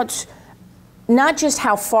 Figuring out not just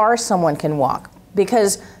how far someone can walk,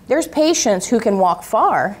 because there's patients who can walk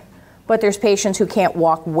far, but there's patients who can't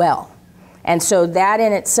walk well. And so that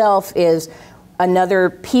in itself is another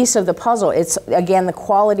piece of the puzzle. It's, again, the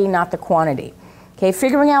quality, not the quantity. Okay,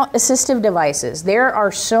 figuring out assistive devices. There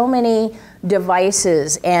are so many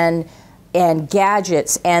devices and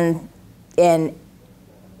gadgets and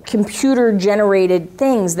computer-generated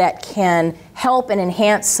things that can help and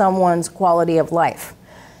enhance someone's quality of life.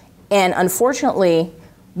 And unfortunately,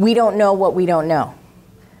 we don't know what we don't know.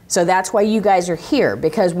 So that's why you guys are here,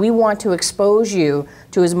 because we want to expose you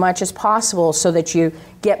to as much as possible so that you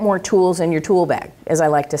get more tools in your tool bag, as I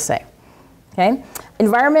like to say. Okay?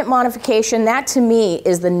 Environment modification, that to me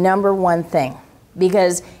is the #1 thing,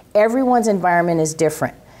 because everyone's environment is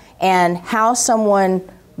different. And how someone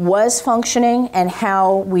was functioning and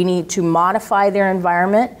how we need to modify their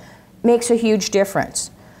environment makes a huge difference.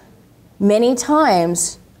 Many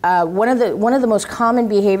times, one of the most common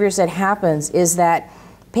behaviors that happens is that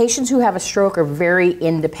patients who have a stroke are very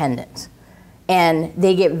independent. And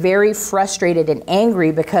they get very frustrated and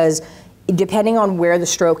angry because depending on where the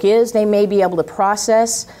stroke is, they may be able to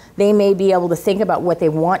process, they may be able to think about what they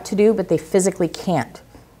want to do, but they physically can't.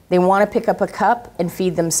 They want to pick up a cup and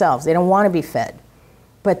feed themselves. They don't want to be fed,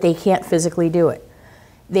 but they can't physically do it.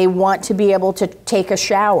 They want to be able to take a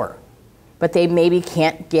shower, but they maybe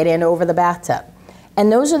can't get in over the bathtub. And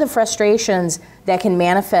those are the frustrations that can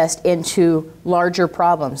manifest into larger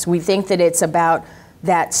problems. We think that it's about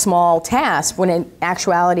that small task, when in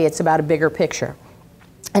actuality it's about a bigger picture.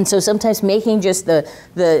 And so sometimes making just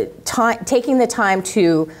taking the time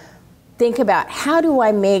to think about, how do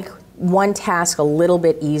I make one task a little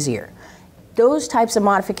bit easier? Those types of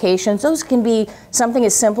modifications, those can be something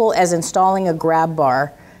as simple as installing a grab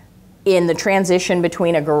bar in the transition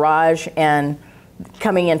between a garage and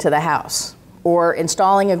coming into the house, or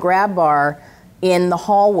installing a grab bar in the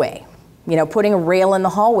hallway. You know, putting a rail in the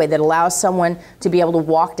hallway that allows someone to be able to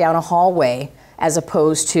walk down a hallway as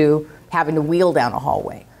opposed to having to wheel down a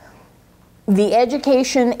hallway. The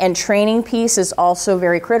education and training piece is also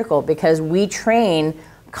very critical, because we train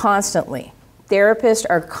constantly. Therapists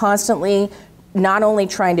are constantly not only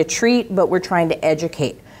trying to treat, but we're trying to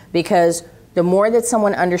educate, because the more that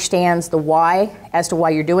someone understands the why as to why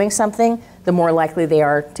you're doing something, the more likely they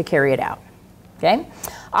are to carry it out. Okay?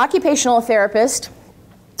 Occupational therapists,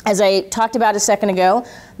 as I talked about a second ago,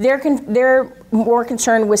 they're more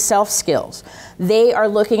concerned with self-skills. They are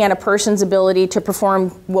looking at a person's ability to perform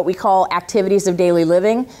what we call activities of daily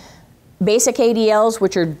living, basic ADLs,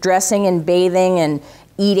 which are dressing and bathing and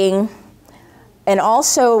eating, and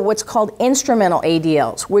also what's called instrumental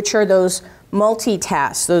ADLs, which are those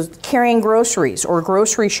multitasks, those carrying groceries or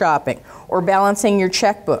grocery shopping or balancing your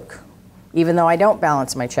checkbook, even though I don't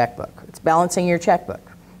balance my checkbook. It's balancing your checkbook,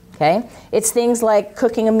 okay? It's things like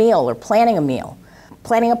cooking a meal or planning a meal,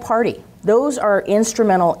 planning a party. Those are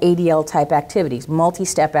instrumental ADL type activities,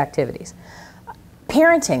 multi-step activities.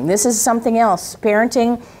 Parenting, this is something else.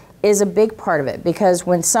 Parenting is a big part of it, because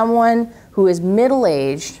when someone who is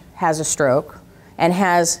middle-aged has a stroke and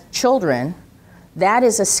has children, that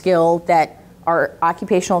is a skill that our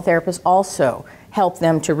occupational therapists also help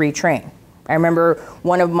them to retrain. I remember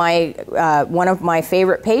one of my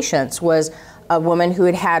favorite patients was a woman who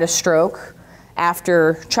had had a stroke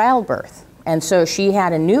after childbirth. And so she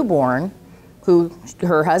had a newborn who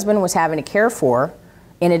her husband was having to care for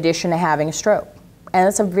in addition to having a stroke. And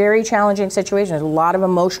it's a very challenging situation. There's a lot of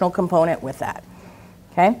emotional component with that,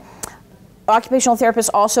 okay? Occupational therapists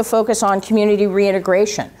also focus on community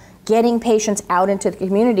reintegration, getting patients out into the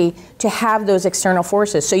community to have those external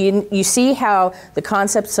forces. So you see how the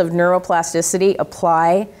concepts of neuroplasticity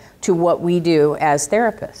apply to what we do as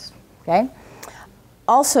therapists, okay?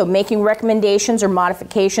 Also, making recommendations or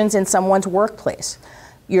modifications in someone's workplace.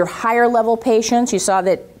 Your higher level patients, you saw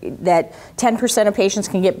that 10% of patients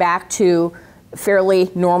can get back to a fairly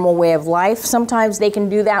normal way of life. Sometimes they can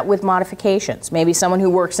do that with modifications. Maybe someone who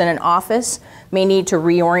works in an office may need to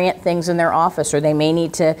reorient things in their office, or they may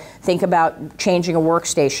need to think about changing a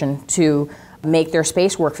workstation to make their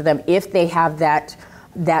space work for them if they have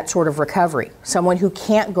that sort of recovery. Someone who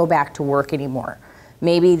can't go back to work anymore,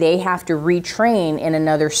 maybe they have to retrain in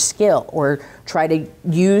another skill or try to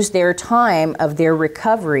use their time of their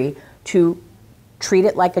recovery to treat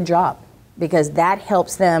it like a job, because that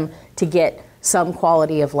helps them to get some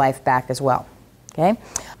quality of life back as well, okay?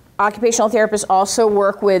 Occupational therapists also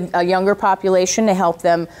work with a younger population to help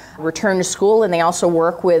them return to school, and they also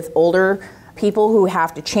work with older people who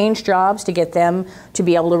have to change jobs to get them to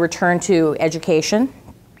be able to return to education.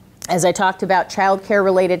 As I talked about child care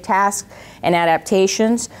related tasks and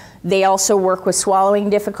adaptations, they also work with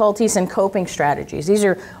swallowing difficulties and coping strategies. These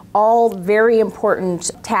are all very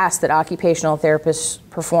important tasks that occupational therapists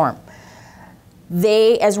perform.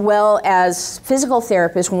 They, as well as physical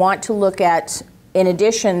therapists, want to look at, in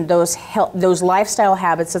addition, those lifestyle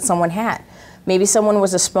habits that someone had. Maybe someone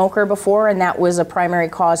was a smoker before and that was a primary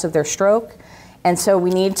cause of their stroke. And so we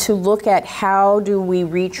need to look at how do we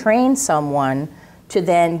retrain someone to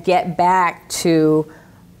then get back to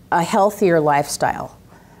a healthier lifestyle,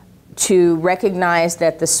 to recognize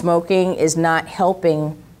that the smoking is not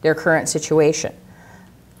helping their current situation.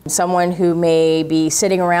 Someone who may be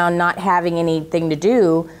sitting around not having anything to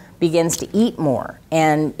do begins to eat more.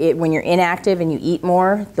 And when you're inactive and you eat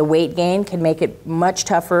more, the weight gain can make it much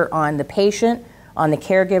tougher on the patient, on the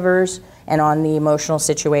caregivers, and on the emotional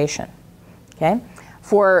situation, okay?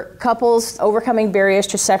 For couples overcoming barriers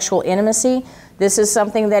to sexual intimacy, this is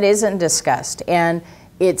something that isn't discussed, and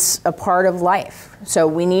it's a part of life. So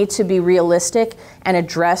we need to be realistic and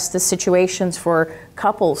address the situations for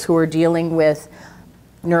couples who are dealing with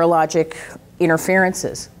neurologic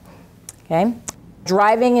interferences, okay?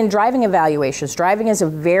 Driving and driving evaluations. Driving is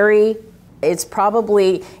it's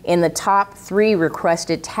probably in the top 3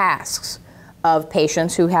 requested tasks of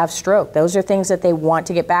patients who have stroke. Those are things that they want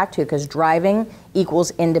to get back to, because driving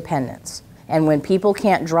equals independence. And when people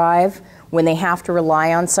can't drive, when they have to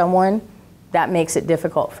rely on someone, that makes it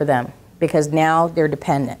difficult for them, because now they're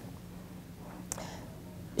dependent.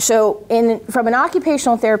 So from an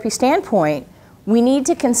occupational therapy standpoint, we need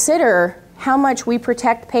to consider how much we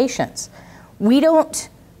protect patients. We don't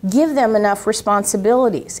give them enough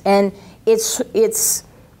responsibilities. And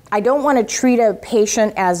I don't want to treat a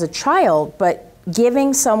patient as a child, but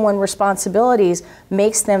giving someone responsibilities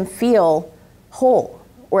makes them feel whole,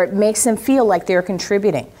 or it makes them feel like they're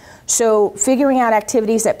contributing. So figuring out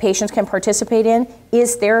activities that patients can participate in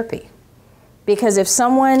is therapy. Because if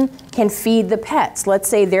someone can feed the pets, let's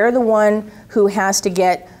say they're the one who has to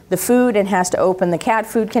get the food and has to open the cat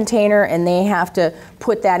food container and they have to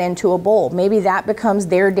put that into a bowl. Maybe that becomes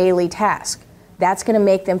their daily task. That's going to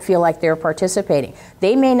make them feel like they're participating.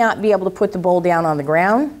 They may not be able to put the bowl down on the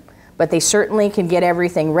ground, but they certainly can get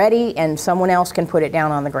everything ready and someone else can put it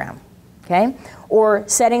down on the ground, okay? Or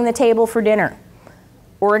setting the table for dinner,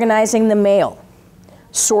 organizing the mail,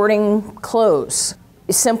 sorting clothes,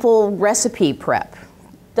 simple recipe prep.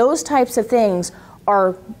 Those types of things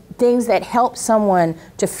are things that help someone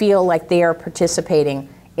to feel like they are participating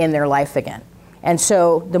in their life again. And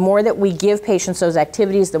so the more that we give patients those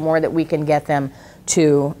activities, the more that we can get them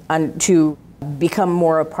to become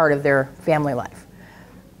more a part of their family life.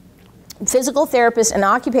 Physical therapists and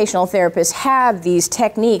occupational therapists have these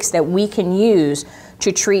techniques that we can use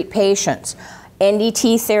to treat patients.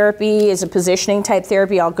 NDT therapy is a positioning type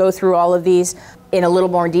therapy. I'll go through all of these in a little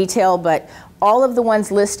more detail, but all of the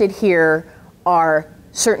ones listed here are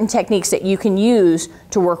certain techniques that you can use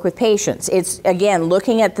to work with patients. It's, again,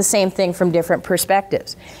 looking at the same thing from different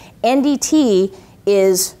perspectives. NDT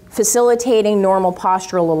is facilitating normal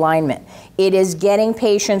postural alignment. It is getting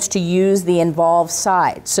patients to use the involved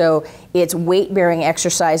side. So it's weight-bearing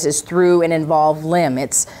exercises through an involved limb.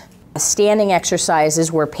 It's standing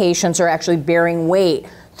exercises where patients are actually bearing weight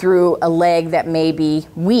through a leg that may be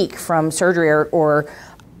weak from surgery or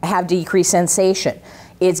have decreased sensation.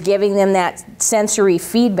 It's giving them that sensory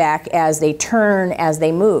feedback as they turn, as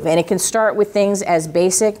they move. And it can start with things as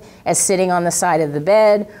basic as sitting on the side of the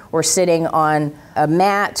bed or sitting on a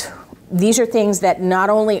mat. These are things that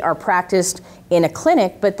not only are practiced in a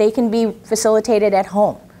clinic, but they can be facilitated at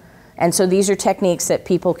home. And so these are techniques that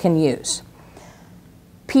people can use.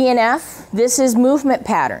 PNF, this is movement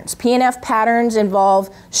patterns. PNF patterns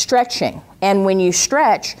involve stretching. And when you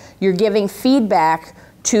stretch, you're giving feedback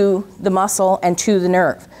to the muscle and to the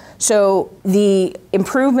nerve. So the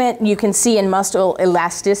improvement you can see in muscle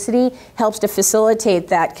elasticity helps to facilitate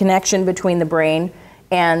that connection between the brain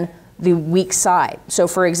and the weak side. So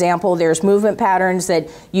for example, there's movement patterns that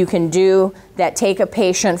you can do that take a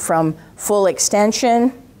patient from full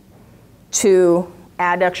extension to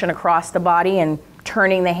adduction across the body and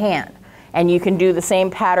turning the hand. And you can do the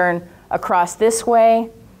same pattern across this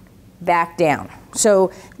way, back down.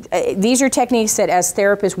 So these are techniques that as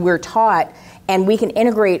therapists we're taught, and we can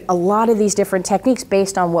integrate a lot of these different techniques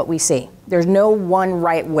based on what we see. There's no one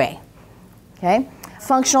right way, okay?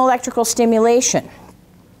 Functional electrical stimulation.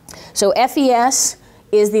 So FES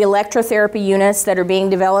is the electrotherapy units that are being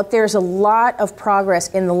developed. There's a lot of progress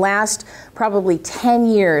in the last probably 10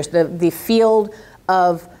 years. The field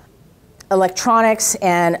of electronics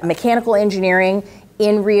and mechanical engineering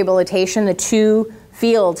in rehabilitation, the two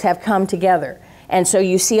fields have come together. And so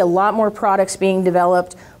you see a lot more products being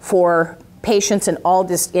developed for patients in all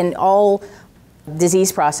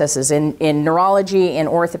disease processes, in neurology, in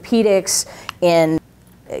orthopedics, in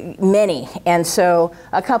many. And so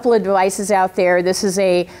a couple of devices out there. This is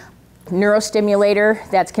a neurostimulator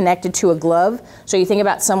that's connected to a glove. So you think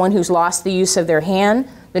about someone who's lost the use of their hand.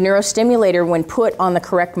 The neurostimulator, when put on the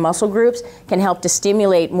correct muscle groups, can help to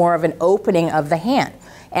stimulate more of an opening of the hand.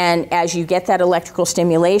 And as you get that electrical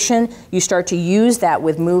stimulation, you start to use that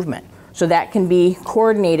with movement. So that can be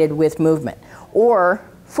coordinated with movement. Or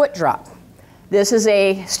foot drop. This is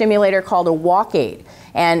a stimulator called a walk aid.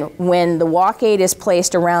 And when the walk aid is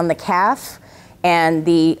placed around the calf and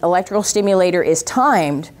the electrical stimulator is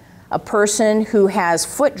timed, a person who has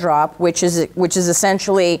foot drop, which is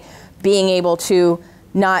essentially being able to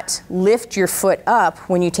not lift your foot up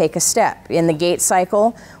when you take a step. In the gait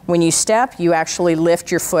cycle, when you step, you actually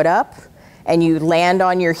lift your foot up and you land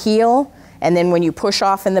on your heel, and then when you push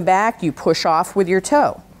off in the back, you push off with your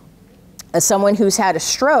toe. As someone who's had a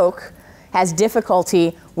stroke has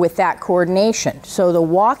difficulty with that coordination. So the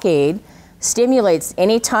walk aid stimulates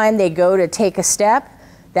anytime they go to take a step,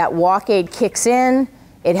 that walk aid kicks in,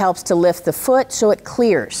 it helps to lift the foot so it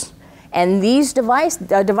clears. And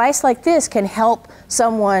a device like this can help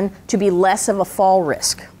someone to be less of a fall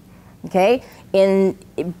risk, okay?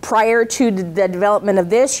 Prior to the development of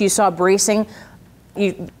this, you saw bracing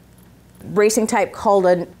type called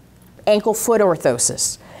an ankle foot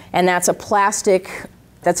orthosis. And that's a plastic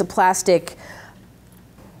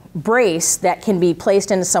brace that can be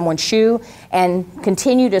placed into someone's shoe and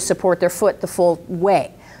continue to support their foot the full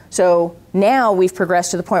way. So now we've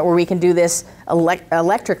progressed to the point where we can do this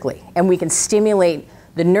electrically, and we can stimulate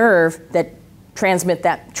the nerve that transmits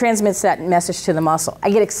that message to the muscle. I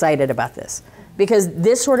get excited about this because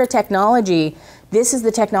this sort of technology, this is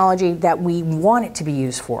the technology that we want it to be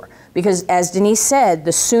used for. Because as Denise said,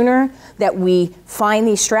 the sooner that we find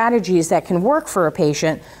these strategies that can work for a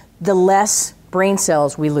patient, the less brain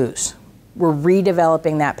cells we lose. We're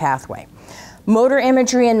redeveloping that pathway. Motor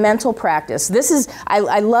imagery and mental practice.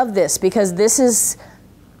 I love this because this is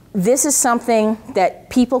something that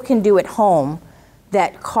people can do at home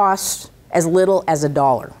that costs as little as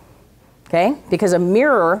 $1. okay? Because a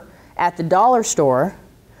mirror at the dollar store,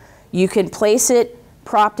 you can place it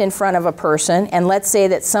propped in front of a person, and let's say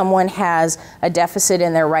that someone has a deficit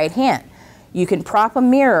in their right hand. You can prop a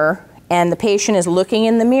mirror, and the patient is looking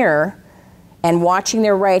in the mirror and watching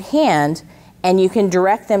their right hand, and you can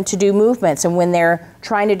direct them to do movements. And when they're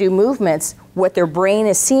trying to do movements, what their brain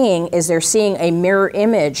is seeing is they're seeing a mirror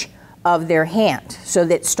image of their hand. So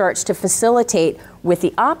that starts to facilitate with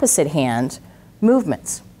the opposite hand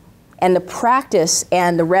movements. And the practice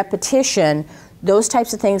and the repetition, those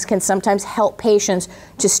types of things can sometimes help patients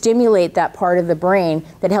to stimulate that part of the brain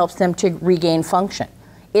that helps them to regain function.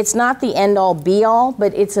 It's not the end-all be-all,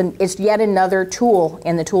 but it's yet another tool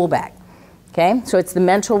in the tool bag. Okay? So it's the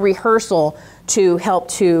mental rehearsal to help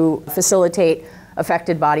to facilitate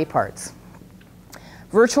affected body parts.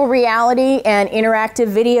 Virtual reality and interactive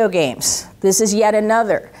video games. This is yet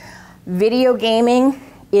another. Video gaming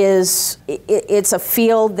it's a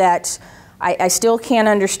field that I still can't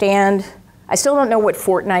understand. I still don't know what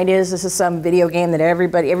Fortnite is. This is some video game that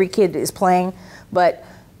every kid is playing. But,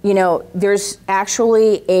 you know, there's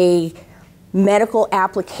actually a medical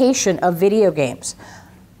application of video games.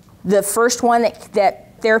 The first one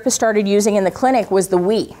that therapists started using in the clinic was the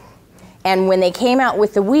Wii. And when they came out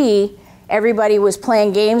with the Wii, everybody was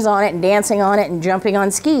playing games on it and dancing on it and jumping on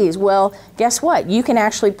skis. Well, guess what? You can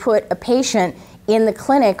actually put a patient in the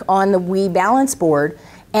clinic on the Wii balance board,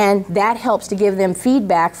 and that helps to give them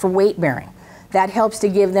feedback for weight bearing. That helps to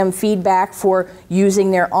give them feedback for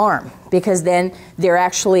using their arm, because then they're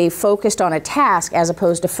actually focused on a task as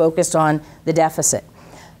opposed to focused on the deficit.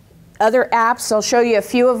 Other apps, I'll show you a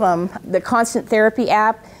few of them. The Constant Therapy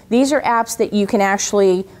app, these are apps that you can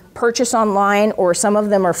actually purchase online, or some of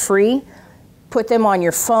them are free. Put them on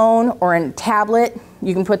your phone or a tablet.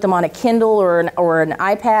 You can put them on a Kindle or an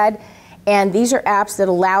iPad. And these are apps that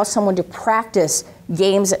allow someone to practice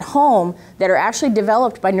games at home that are actually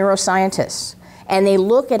developed by neuroscientists. And they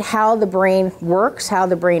look at how the brain works, how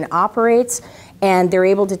the brain operates, and they're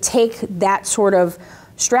able to take that sort of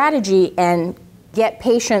strategy and get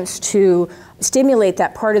patients to stimulate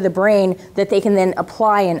that part of the brain that they can then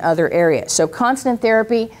apply in other areas. So Constant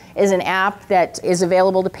Therapy is an app that is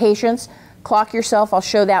available to patients. Clock Yourself, I'll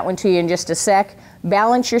show that one to you in just a sec.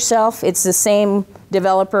 Balance Yourself, it's the same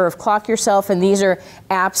developer of Clock Yourself, and these are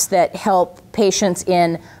apps that help patients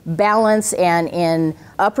in balance and in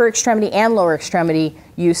upper extremity and lower extremity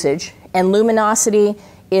usage. And Luminosity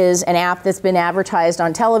is an app that's been advertised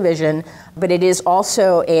on television, but it is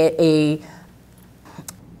also a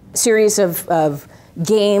series of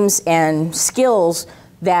games and skills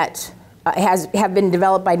that have been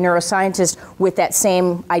developed by neuroscientists with that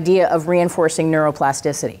same idea of reinforcing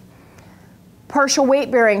neuroplasticity. Partial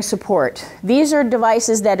weight bearing support. These are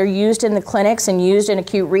devices that are used in the clinics and used in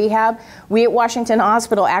acute rehab. We at Washington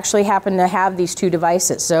Hospital actually happen to have these two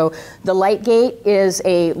devices. So the Lightgate is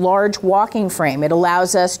a large walking frame. It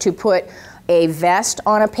allows us to put a vest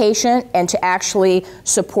on a patient and to actually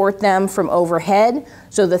support them from overhead.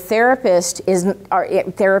 So the therapist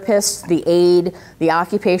the aide, the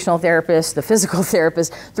occupational therapist, the physical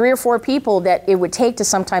therapist, 3 or 4 people that it would take to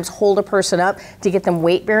sometimes hold a person up to get them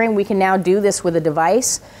weight bearing. We can now do this with a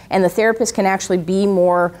device, and the therapist can actually be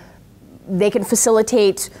more, they can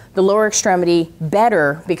facilitate the lower extremity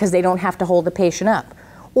better because they don't have to hold the patient up.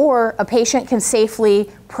 Or a patient can safely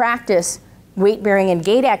practice weight bearing and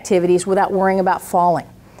gait activities without worrying about falling.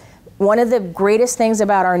 One of the greatest things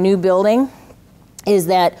about our new building is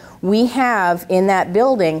that we have in that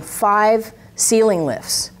building 5 ceiling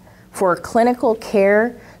lifts. For clinical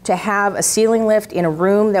care, to have a ceiling lift in a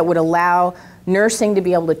room that would allow nursing to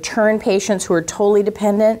be able to turn patients who are totally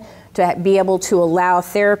dependent, to be able to allow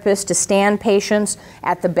therapists to stand patients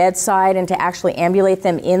at the bedside and to actually ambulate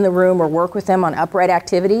them in the room or work with them on upright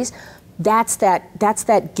activities. That's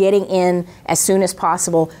that getting in as soon as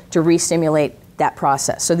possible to re-stimulate that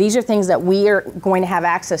process. So these are things that we are going to have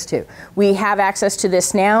access to. We have access to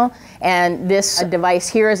this now, and this device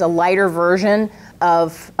here is a lighter version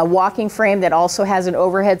of a walking frame that also has an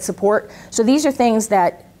overhead support. So these are things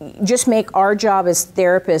that just make our job as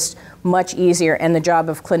therapists much easier and the job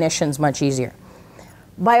of clinicians much easier.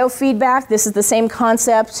 Biofeedback, this is the same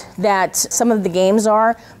concept that some of the games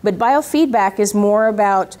are, but biofeedback is more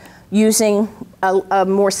about using a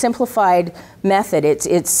more simplified method.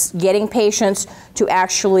 It's getting patients to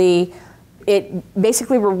actually, it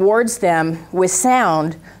basically rewards them with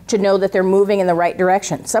sound to know that they're moving in the right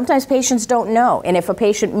direction. Sometimes patients don't know, and if a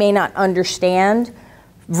patient may not understand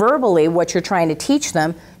verbally what you're trying to teach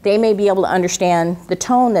them, they may be able to understand the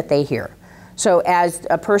tone that they hear. So as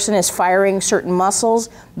a person is firing certain muscles,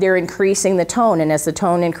 they're increasing the tone, and as the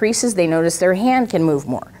tone increases, they notice their hand can move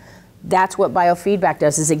more. That's what biofeedback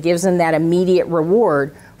does, is it gives them that immediate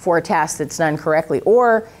reward for a task that's done correctly,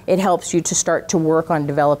 or it helps you to start to work on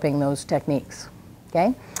developing those techniques,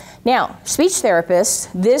 okay? Now, speech therapists,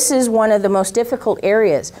 this is one of the most difficult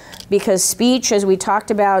areas, because speech, as we talked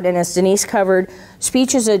about and as Denise covered,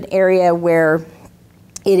 speech is an area where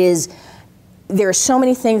there are so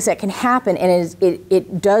many things that can happen, and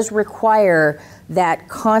it does require that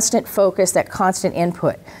constant focus, that constant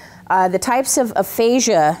input. The types of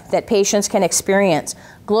aphasia that patients can experience.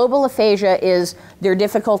 Global aphasia is their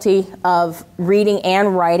difficulty of reading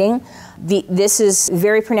and writing. This is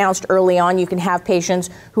very pronounced early on. You can have patients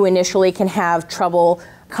who initially can have trouble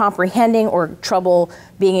comprehending or trouble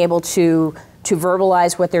being able to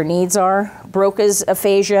verbalize what their needs are. Broca's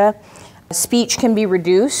aphasia, speech can be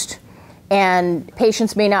reduced, and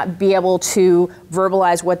patients may not be able to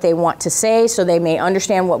verbalize what they want to say, so they may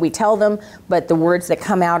understand what we tell them, but the words that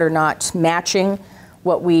come out are not matching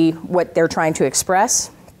what they're trying to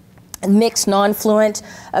express. Mixed non-fluent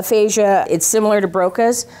aphasia, it's similar to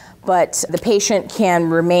Broca's, but the patient can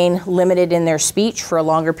remain limited in their speech for a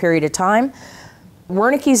longer period of time.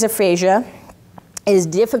 Wernicke's aphasia is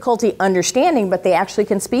difficulty understanding, but they actually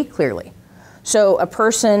can speak clearly. So a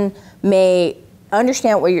person may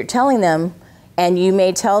understand what you're telling them, and you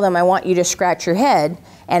may tell them, I want you to scratch your head,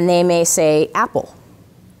 and they may say, apple.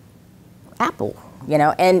 Apple, you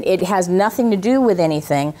know, and it has nothing to do with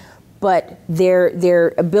anything, but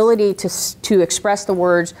their ability to express the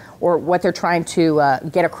words or what they're trying to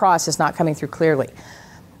get across is not coming through clearly.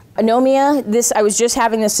 Anomia, I was just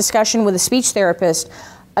having this discussion with a speech therapist.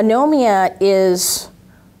 Anomia is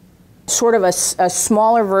sort of a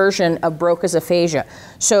smaller version of Broca's aphasia.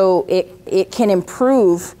 So it can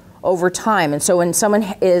improve over time. And so when someone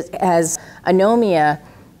has anomia,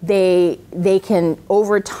 they can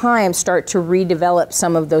over time start to redevelop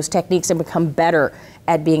some of those techniques and become better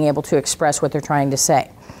at being able to express what they're trying to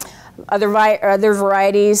say. Other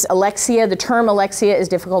varieties, alexia, the term alexia is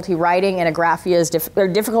difficulty writing, and agraphia is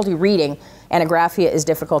difficulty reading, and agraphia is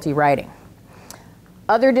difficulty writing.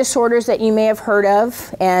 Other disorders that you may have heard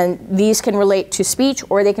of, and these can relate to speech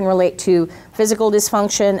or they can relate to physical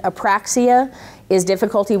dysfunction. Apraxia is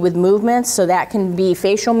difficulty with movements, so that can be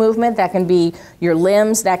facial movement, that can be your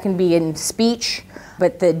limbs, that can be in speech,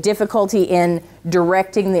 but the difficulty in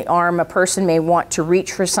directing the arm, a person may want to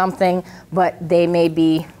reach for something, but they may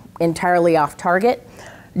be entirely off target.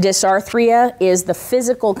 Dysarthria is the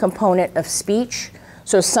physical component of speech,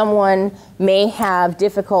 so someone may have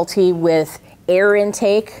difficulty with air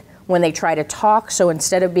intake when they try to talk, so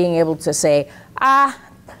instead of being able to say ah,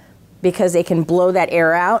 because they can blow that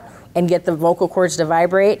air out and get the vocal cords to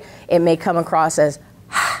vibrate, it may come across as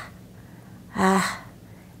ah,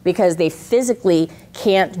 because they physically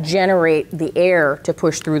can't generate the air to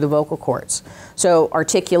push through the vocal cords. So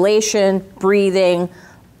articulation, breathing,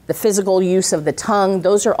 the physical use of the tongue,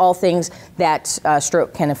 those are all things that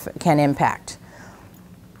stroke can impact.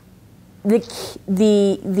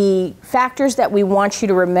 The factors that we want you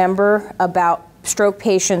to remember about stroke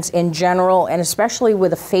patients in general, and especially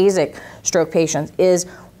with aphasic stroke patients, is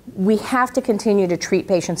we have to continue to treat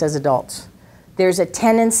patients as adults. There's a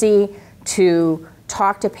tendency to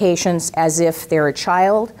talk to patients as if they're a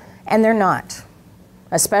child, and they're not.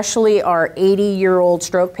 Especially our 80-year-old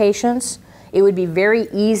stroke patients, it would be very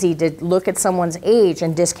easy to look at someone's age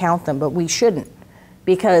and discount them, but we shouldn't,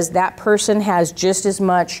 because that person has just as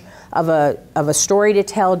much of a story to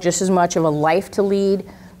tell, just as much of a life to lead.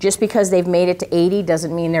 Just because they've made it to 80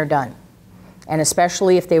 doesn't mean they're done. And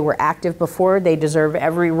especially if they were active before, they deserve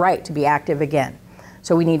every right to be active again.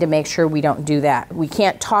 So we need to make sure we don't do that. We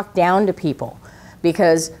can't talk down to people,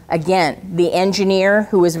 because again, the engineer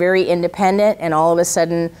who was very independent and all of a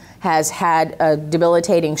sudden has had a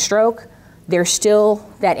debilitating stroke, they're still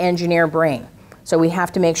that engineer brain. So we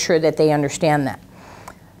have to make sure that they understand that.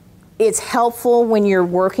 It's helpful when you're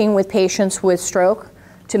working with patients with stroke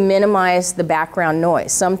to minimize the background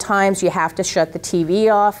noise. Sometimes you have to shut the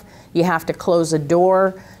TV off, you have to close a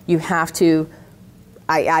door, you have to,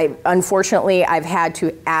 unfortunately, I've had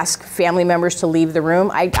to ask family members to leave the room.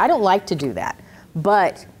 I don't like to do that,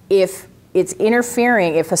 but if it's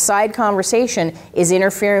interfering, if a side conversation is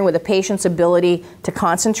interfering with a patient's ability to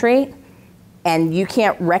concentrate, and you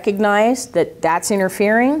can't recognize that that's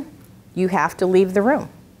interfering, you have to leave the room,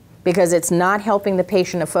 because it's not helping the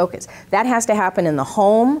patient to focus. That has to happen in the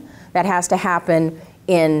home, that has to happen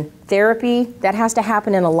in therapy, that has to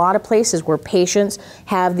happen in a lot of places where patients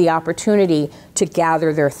have the opportunity to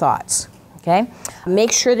gather their thoughts, okay?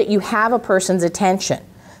 Make sure that you have a person's attention,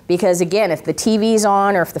 because again, if the TV's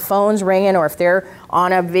on or if the phone's ringing or if they're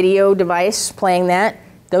on a video device playing that,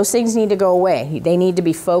 Those things need to go away. They need to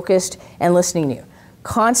be focused and listening to you.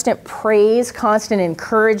 Constant praise, constant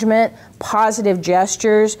encouragement, positive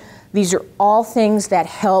gestures, these are all things that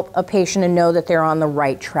help a patient to know that they're on the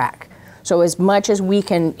right track. So as much as we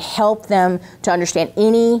can help them to understand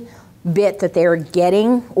any bit that they're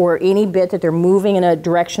getting or any bit that they're moving in a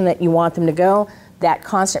direction that you want them to go, that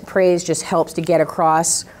constant praise just helps to get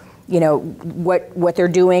across, what they're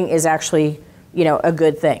doing is actually, a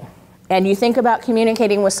good thing. And you think about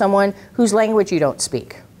communicating with someone whose language you don't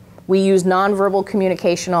speak. We use nonverbal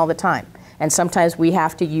communication all the time, and sometimes we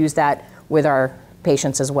have to use that with our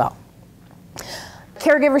patients as well.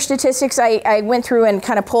 Caregiver statistics, I went through and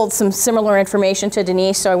kind of pulled some similar information to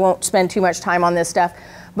Denise, so I won't spend too much time on this stuff,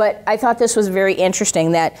 but I thought this was very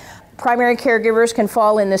interesting that primary caregivers can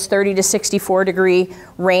fall in this 30 to 64 degree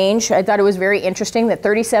range. I thought it was very interesting that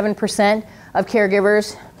 37% of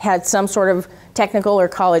caregivers had some sort of technical or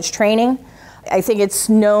college training. I think it's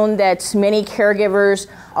known that many caregivers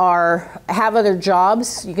have other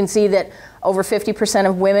jobs. You can see that over 50%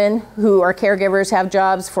 of women who are caregivers have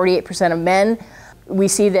jobs, 48% of men. We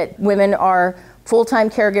see that women are full-time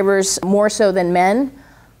caregivers more so than men,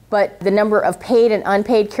 but the number of paid and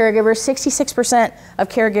unpaid caregivers, 66% of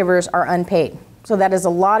caregivers are unpaid. So that is a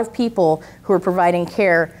lot of people who are providing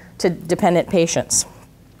care to dependent patients.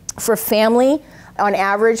 For family, on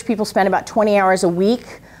average, people spend about 20 hours a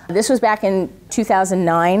week. This was back in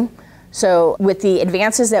 2009. So with the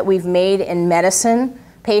advances that we've made in medicine,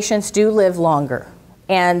 patients do live longer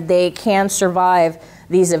and they can survive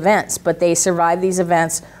these events, but they survive these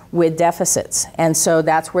events with deficits. And so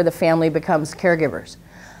that's where the family becomes caregivers.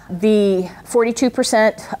 The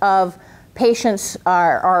 42% of patients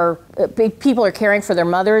people are caring for their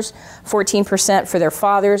mothers, 14% for their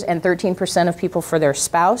fathers, and 13% of people for their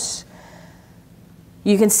spouse.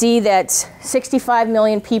 You can see that 65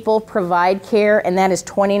 million people provide care, and that is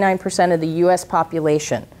 29% of the US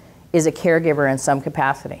population is a caregiver in some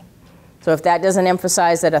capacity. So if that doesn't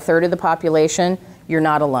emphasize that a third of the population, you're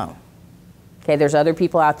not alone. Okay, there's other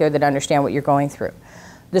people out there that understand what you're going through.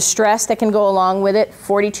 The stress that can go along with it,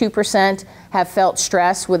 42% have felt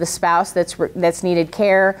stress with a spouse that's needed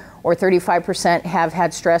care, or 35% have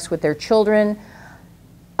had stress with their children.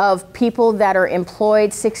 Of people that are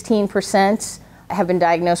employed, 16% have been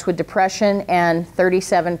diagnosed with depression, and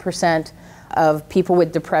 37% of people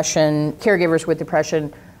with depression, caregivers with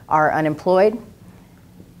depression, are unemployed.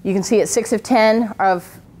 You can see at 6 out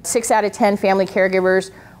of 10 family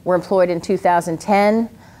caregivers were employed in 2010.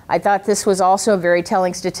 I thought this was also a very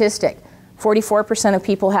telling statistic. 44% of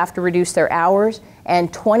people have to reduce their hours,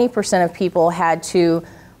 and 20% of people had to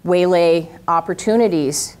waylay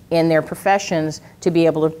opportunities in their professions to be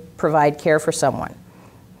able to provide care for someone.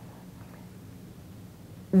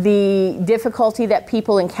 The difficulty that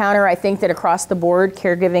people encounter, I think that across the board,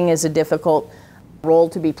 caregiving is a difficult role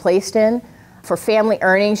to be placed in. For family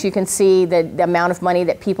earnings, you can see the amount of money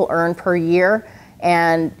that people earn per year,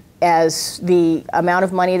 and as the amount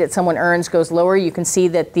of money that someone earns goes lower, you can see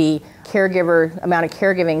that the amount of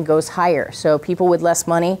caregiving goes higher. So people with less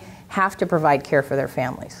money have to provide care for their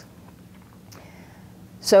families.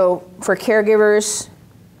 So for caregivers,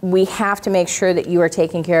 we have to make sure that you are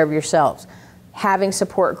taking care of yourselves. Having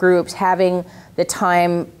support groups, having the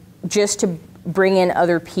time just to bring in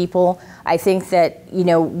other people. I think that,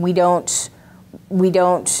 we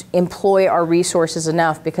don't employ our resources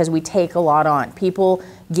enough because we take a lot on. People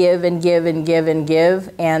give and give and give and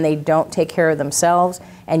give, and they don't take care of themselves,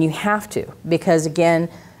 and you have to, because again,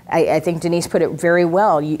 I think Denise put it very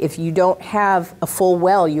well. If you don't have a full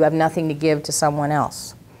well, you have nothing to give to someone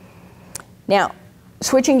else. Now,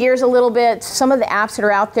 switching gears a little bit, some of the apps that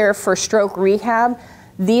are out there for stroke rehab,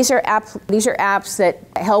 these are apps that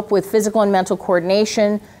help with physical and mental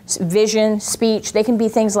coordination, vision, speech. They can be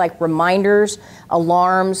things like reminders,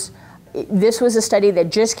 alarms. This was a study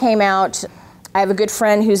that just came out. I have a good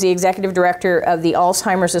friend who's the executive director of the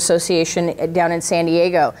Alzheimer's Association down in San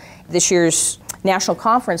Diego. This year's national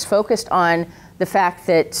conference focused on the fact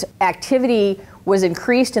that activity was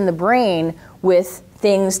increased in the brain with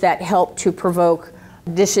things that help to provoke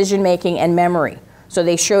decision-making and memory. So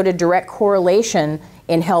they showed a direct correlation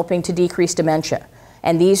in helping to decrease dementia.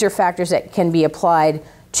 And these are factors that can be applied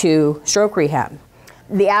to stroke rehab.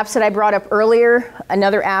 The apps that I brought up earlier,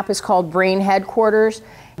 another app is called Brain Headquarters.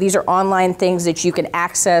 These are online things that you can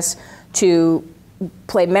access to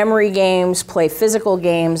play memory games, play physical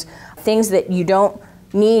games, things that you don't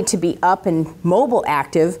need to be up and mobile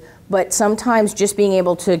active, but sometimes just being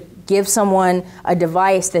able to give someone a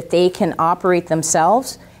device that they can operate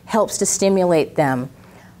themselves helps to stimulate them.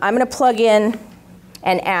 I'm going to plug in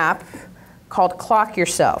an app called Clock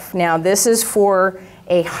Yourself. Now, this is for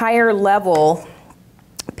a higher level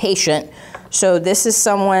patient. So this is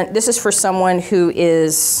for someone who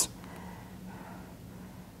is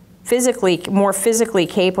more physically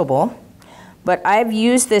capable, but I've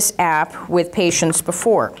used this app with patients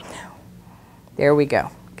before. There we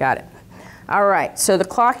go, got it. All right, so the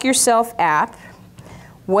Clock Yourself app,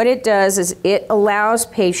 what it does is it allows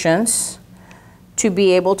patients to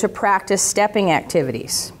be able to practice stepping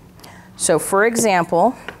activities. So for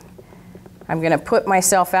example, I'm going to put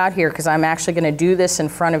myself out here because I'm actually going to do this in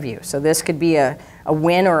front of you. So this could be a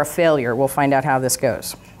win or a failure. We'll find out how this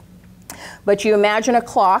goes. But you imagine a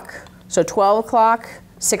clock, so 12 o'clock,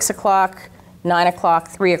 6 o'clock, 9 o'clock,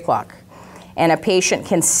 3 o'clock. And a patient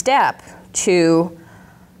can step to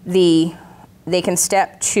a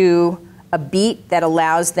beat that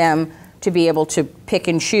allows them to be able to pick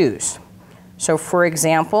and choose. So for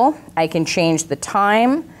example, I can change the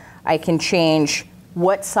time, I can change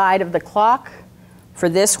what side of the clock. For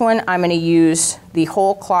this one, I'm going to use the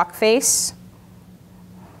whole clock face.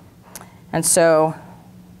 And so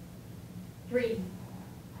 3,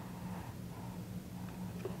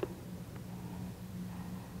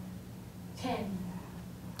 10.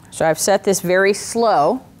 So I've set this very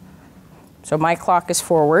slow. So my clock is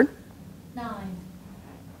forward. 9.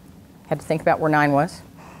 Had to think about where 9 was.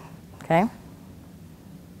 Okay.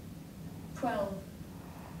 12.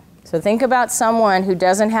 So think about someone who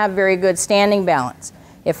doesn't have very good standing balance.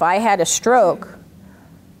 If I had a stroke,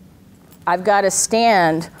 I've got to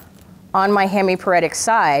stand on my hemiparetic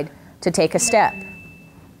side to take a step.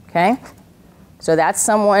 Okay? So that's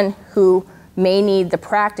someone who may need the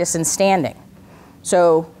practice in standing.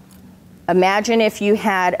 So imagine if you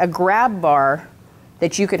had a grab bar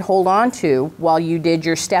that you could hold on to while you did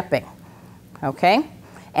your stepping. Okay?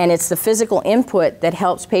 And it's the physical input that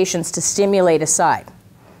helps patients to stimulate a side.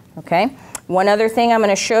 Okay? One other thing I'm going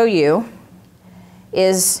to show you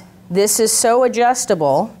is this is so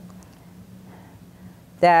adjustable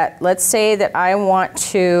that let's say that I want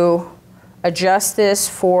to adjust this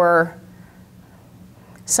for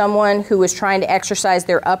someone who is trying to exercise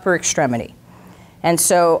their upper extremity. And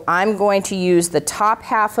so I'm going to use the top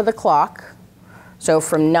half of the clock, so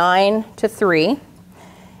from 9 to 3,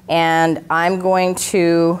 and I'm going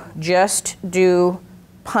to just do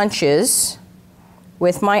punches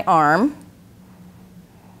with my arm.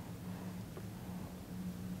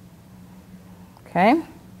 Okay?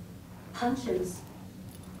 Punches.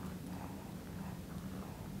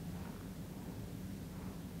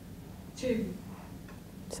 Two.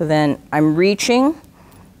 So then I'm reaching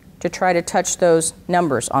to try to touch those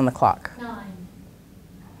numbers on the clock. 9.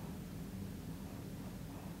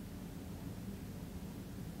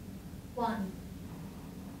 One.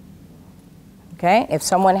 Okay? If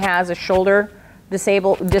someone has a shoulder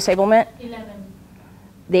disablement, 11.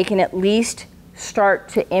 they can at least start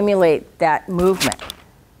to emulate that movement.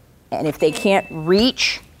 And if they can't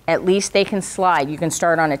reach, at least they can slide. You can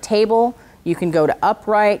start on a table, you can go to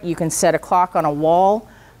upright, you can set a clock on a wall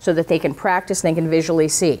so that they can practice and they can visually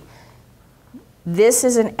see. This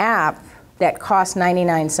is an app that costs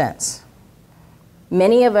 99 cents.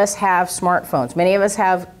 Many of us have smartphones. Many of us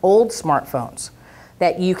have old smartphones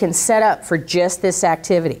that you can set up for just this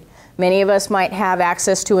activity. Many of us might have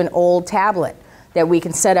access to an old tablet that we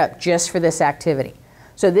can set up just for this activity.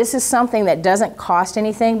 So this is something that doesn't cost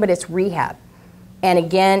anything, but it's rehab. And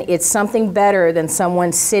again, it's something better than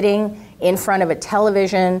someone sitting in front of a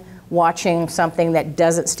television watching something that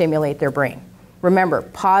doesn't stimulate their brain. Remember,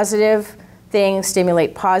 positive things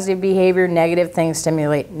stimulate positive behavior, negative things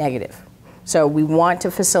stimulate negative. So we want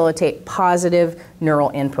to facilitate positive neural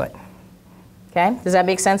input. Okay, does that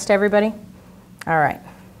make sense to everybody? All right.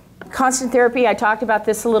 Constant therapy, I talked about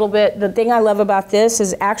this a little bit. The thing I love about this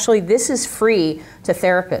is actually this is free to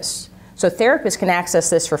therapists. So therapists can access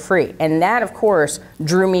this for free. And that, of course,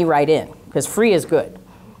 drew me right in because free is good.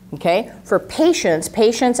 Okay? For patients,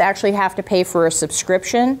 patients actually have to pay for a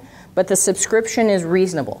subscription, but the subscription is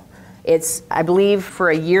reasonable. It's, I believe, for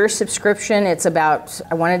a year subscription, it's about,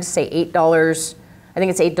 I wanted to say $8. I think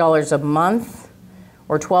it's $8 a month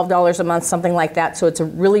or $12 a month, something like that. So it's a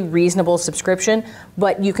really reasonable subscription,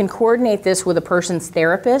 but you can coordinate this with a person's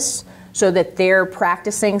therapist so that they're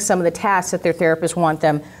practicing some of the tasks that their therapist want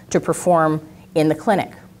them to perform in the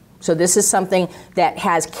clinic. So this is something that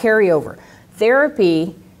has carryover.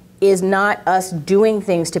 Therapy is not us doing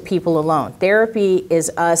things to people alone. Therapy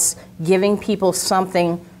is us giving people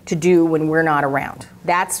something to do when we're not around.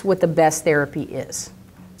 That's what the best therapy is.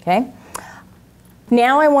 Okay?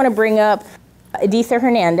 Now I want to bring up Editha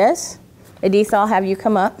Hernandez. Editha, I'll have you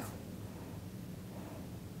come up.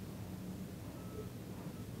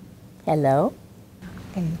 Hello.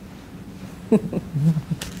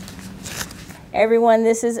 Everyone,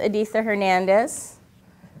 this is Editha Hernandez.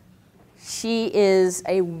 She is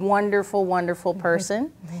a wonderful, wonderful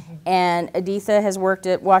person. And Editha has worked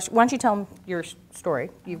at Why don't you tell them your story?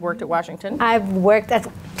 You've worked at Washington. I've worked at,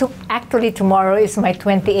 actually tomorrow is my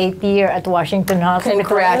 28th year at Washington Hospital.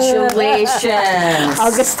 Congratulations.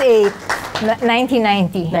 August 8th,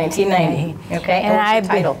 1990. 1990. Okay, and what's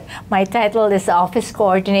your title? My title is Office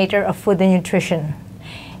Coordinator of Food and Nutrition.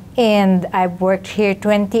 And I've worked here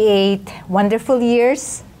 28 wonderful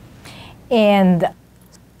years. And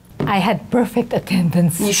I had perfect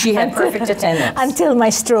attendance. She had perfect attendance. Until my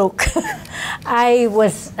stroke. I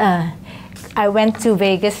went to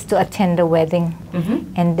Vegas to attend a wedding,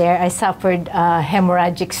 and there I suffered a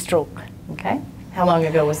hemorrhagic stroke. Okay. How long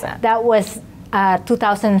ago was that? That was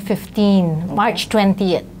 2015, March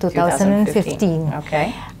 20th, 2015.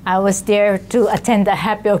 Okay. I was there to attend a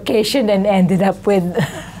happy occasion and ended up with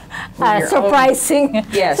surprising,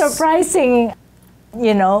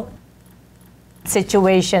 you know,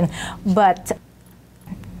 situation, but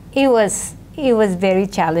it was very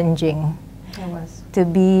challenging. It was to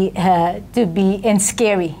be and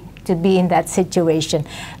scary to be in that situation.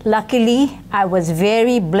 Luckily, I was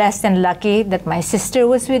very blessed and lucky that my sister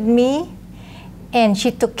was with me, and she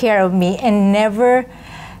took care of me and never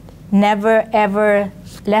ever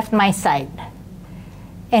left my side.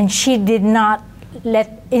 And she did not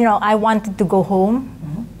let, you know, I wanted to go home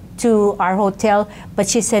to our hotel, but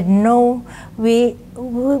she said, no, we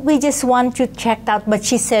just want you checked out. But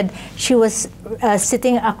she said she was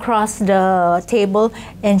sitting across the table,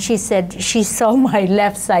 and she said she saw my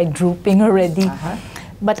left side drooping already.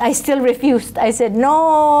 But I still refused. I said,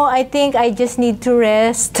 no, I think I just need to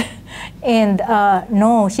rest. And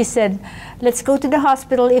no, she said, let's go to the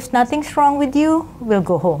hospital. If nothing's wrong with you, we'll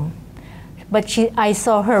go home. But I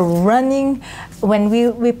saw her running. When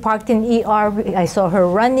we parked in ER, I saw her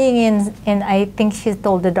running, and I think she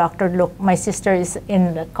told the doctor, look, my sister is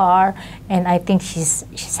in the car, and I think she's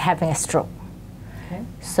having a stroke. Okay.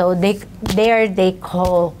 So they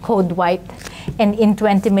call code white, and in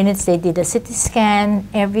 20 minutes they did a CT scan,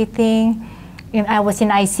 everything. And I was in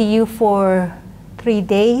ICU for 3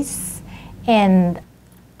 days, and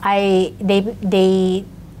they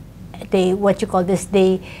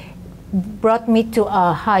brought me to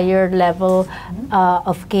a higher level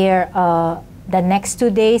of care the next 2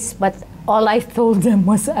 days, but all I told them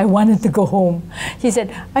was I wanted to go home. She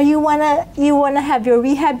said, you wanna have your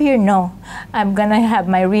rehab here? No, I'm gonna have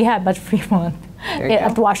my rehab at Fremont,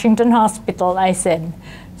 at Washington Hospital, I said.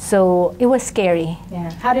 So it was scary.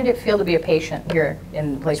 Yeah. How did it feel to be a patient here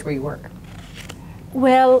in the place where you work?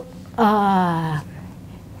 Well,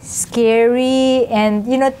 scary, and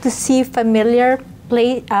you know, to see familiar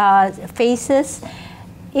faces,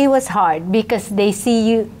 it was hard because they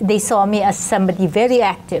saw me as somebody very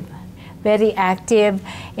active,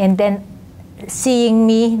 and then seeing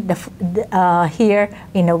me here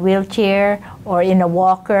in a wheelchair or in a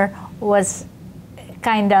walker was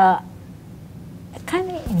kind of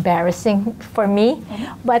embarrassing for me.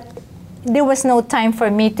 But there was no time for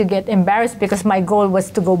me to get embarrassed because my goal was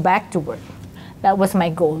to go back to work. That was my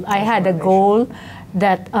goal. I had a goal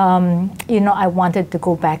that, you know, I wanted to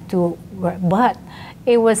go back to work. But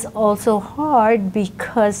it was also hard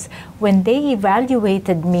because when they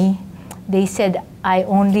evaluated me, they said I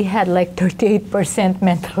only had like 38%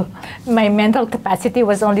 my mental capacity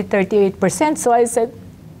was only 38%. So I said,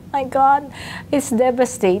 my God, it's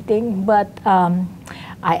devastating. But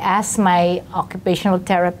I asked my occupational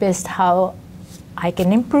therapist how I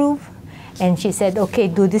can improve. And she said, okay,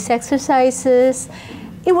 do these exercises.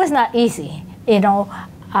 It was not easy, you know,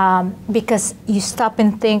 because you stop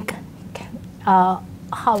and think,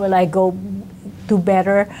 how will I go do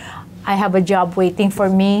better? I have a job waiting for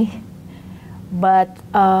me. But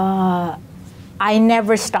I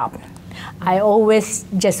never stopped. I always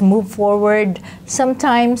just moved forward.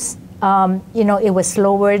 Sometimes, you know, it was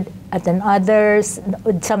slower than others.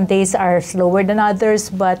 Some days are slower than others,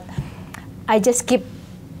 but I just keep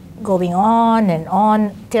going on and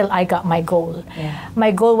on till I got my goal. Yeah.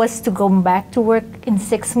 My goal was to go back to work in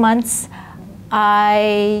 6 months.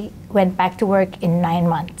 I went back to work in 9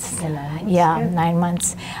 months. In 9 months? Yeah, Good. 9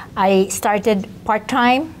 months. I started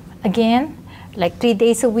part-time again, like 3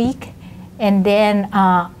 days a week. And then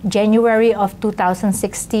January of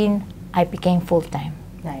 2016, I became full-time.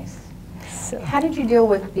 Nice. So, how did you deal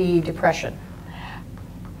with the depression?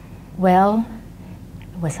 Well,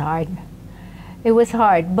 it was hard. It was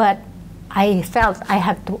hard, but I felt I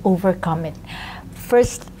had to overcome it.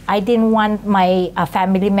 First, I didn't want my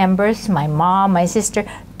family members, my mom, my sister,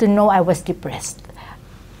 to know I was depressed.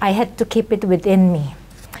 I had to keep it within me.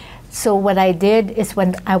 So what I did is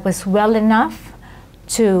when I was well enough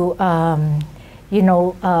to,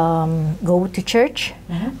 go to church,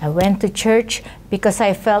 I went to church because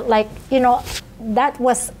I felt like, that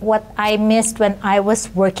was what I missed when I was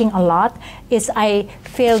working a lot, is I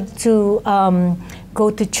failed to go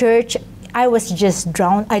to church. I was just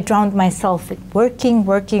drowned. I drowned myself in working.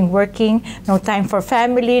 No time for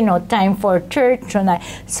family, no time for church.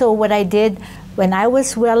 So what I did, when I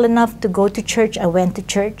was well enough to go to church, I went to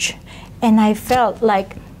church. And I felt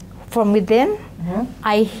like from within,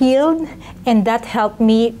 I healed, and that helped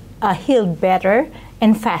me heal better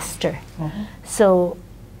and faster. So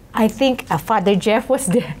I think Father Jeff was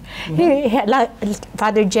there.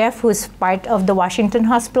 Father Jeff, who's part of the Washington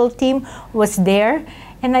Hospital team, was there.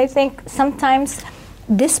 And I think sometimes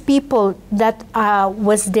these people that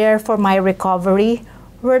was there for my recovery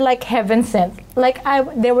were like heaven sent. Like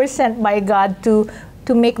they were sent by God to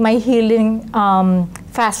make my healing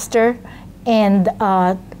faster, and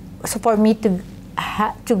so for me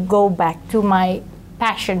to go back to my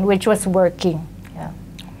passion, which was working. Yeah.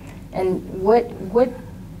 And what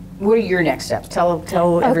are your next steps?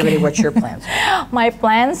 Tell everybody what your plans are. My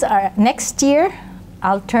plans are next year,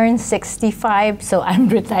 I'll turn 65, so I'm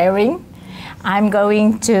retiring. I'm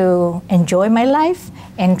going to enjoy my life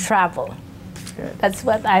and travel. Good.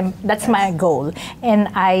 That's my goal. And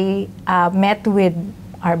I met with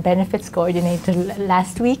our benefits coordinator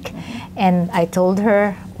last week, and I told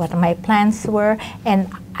her what my plans were.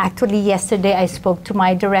 And actually yesterday I spoke to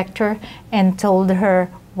my director and told her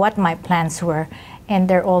what my plans were, and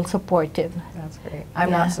they're all supportive. That's great.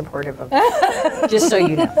 I'm not supportive of it, just so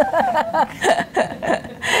you know.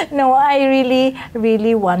 No, I really,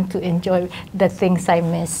 really want to enjoy the things I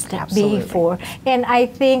missed before. And I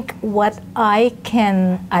think what I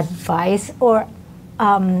can advise or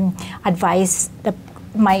advise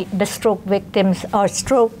the stroke victims or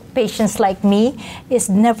stroke patients like me is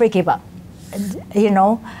never give up.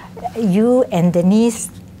 You and Denise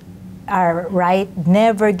are right,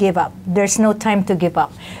 never give up. There's no time to give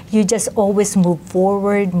up. You just always move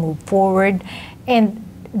forward, and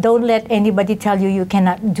don't let anybody tell you you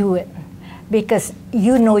cannot do it, because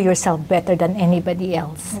you know yourself better than anybody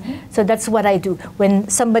else. So that's what I do. When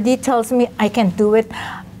somebody tells me I can't do it,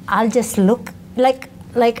 I'll just look like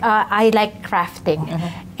I like crafting.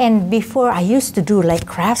 And before I used to do like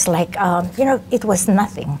crafts, it was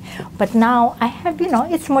nothing. But now I have,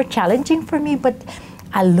 it's more challenging for me, but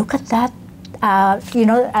I look at that,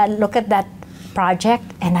 I look at that project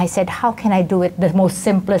and I said, how can I do it the most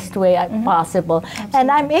simplest way possible? Absolutely.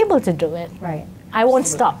 And I'm able to do it. Right. I won't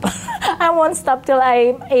stop. I won't stop till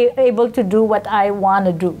I'm able to do what I want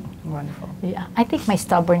to do. Wonderful. Yeah, I think my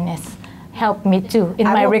stubbornness helped me too in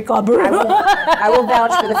my recovery. I will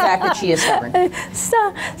vouch for the fact that she is stubborn.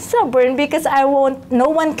 Stubborn, because no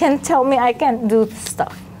one can tell me I can't do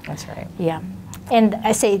stuff. That's right. Yeah. And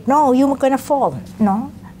I say, no, you're going to fall.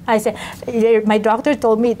 No. I said, my doctor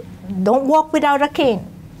told me, don't walk without a cane.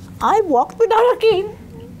 I walked without a cane.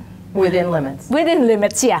 Within limits. Within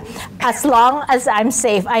limits, yeah. As long as I'm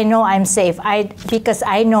safe, I know I'm safe. Because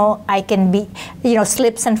I know I can be,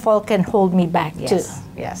 slips and fall can hold me back too.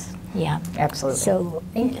 Yes. Yeah. Absolutely. So,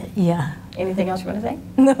 yeah. Anything else you want to say?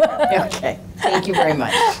 No. Okay. Thank you very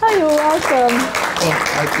much. Oh, you're welcome.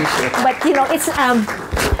 I appreciate it. But it's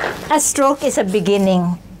a stroke is a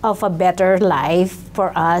beginning of a better life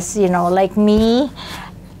for us. Like me,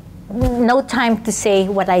 no time to say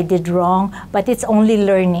what I did wrong, but it's only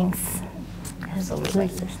learnings. Absolutely.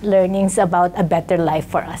 Learnings about a better life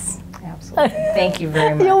for us. Absolutely. Thank you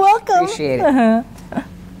very much. You're welcome. Appreciate it.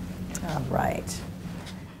 All right.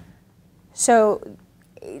 So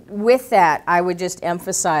with that, I would just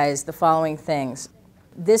emphasize the following things.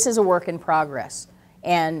 This is a work in progress,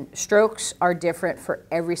 and strokes are different for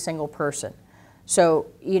every single person. So,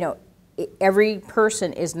 every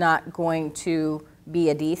person is not going to be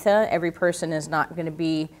a Aditha, every person is not going to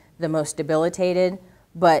be the most debilitated,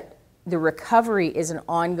 but the recovery is an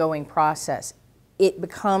ongoing process. It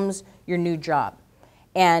becomes your new job.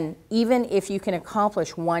 And even if you can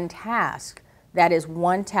accomplish one task, that is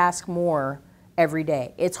one task more every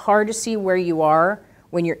day. It's hard to see where you are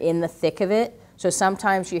when you're in the thick of it. So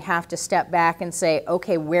sometimes you have to step back and say,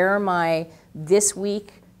 okay, where am I this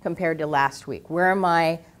week compared to last week? Where am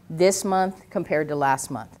I this month compared to last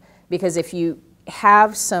month? Because if you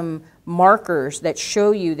have some markers that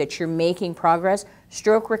show you that you're making progress,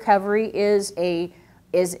 stroke recovery is a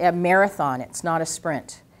marathon, it's not a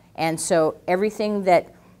sprint. And so everything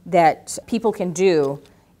that people can do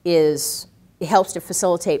it helps to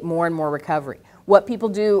facilitate more and more recovery. What people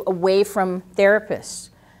do away from therapists,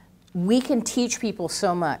 we can teach people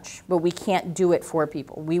so much, but we can't do it for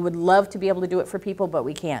people. We would love to be able to do it for people, but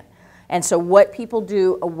we can't. And so what people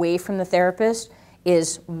do away from the therapist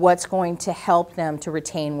is what's going to help them to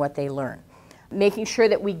retain what they learn. Making sure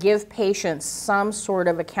that we give patients some sort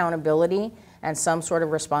of accountability and some sort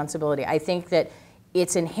of responsibility. I think that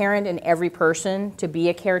it's inherent in every person to be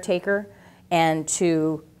a caretaker and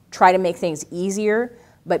to try to make things easier,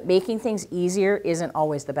 but making things easier isn't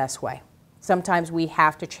always the best way. Sometimes we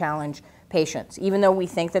have to challenge patients. Even though we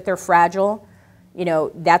think that they're fragile, you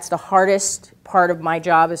know, that's the hardest part of my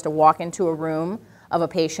job, is to walk into a room of a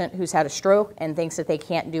patient who's had a stroke and thinks that they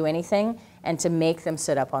can't do anything, and to make them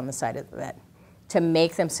sit up on the side of the bed, to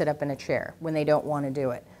make them sit up in a chair when they don't want to do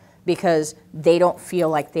it, because they don't feel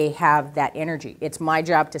like they have that energy. It's my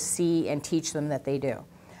job to see and teach them that they do.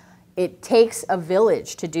 It takes a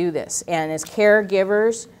village to do this, and as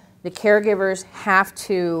caregivers, the caregivers have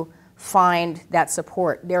to find that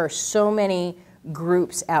support. There are so many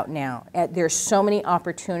groups out now. There's so many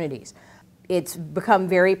opportunities. It's become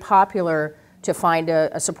very popular to find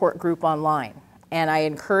a support group online, and I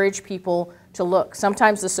encourage people to look.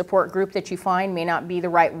 Sometimes the support group that you find may not be the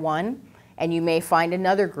right one, and you may find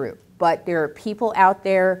another group, but there are people out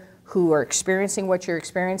there who are experiencing what you're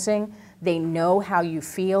experiencing. They know how you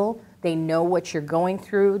feel, they know what you're going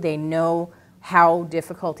through, they know how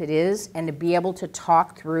difficult it is, and to be able to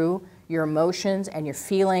talk through your emotions and your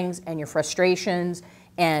feelings and your frustrations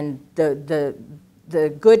and the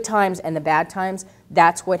good times and the bad times,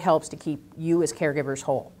 that's what helps to keep you as caregivers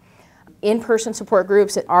whole. In-person support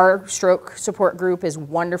groups, our stroke support group is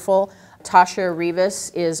wonderful. Tasha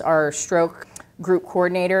Rivas is our stroke group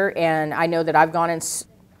coordinator, and I know that I've gone and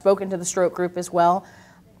spoken to the stroke group as well.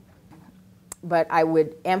 But I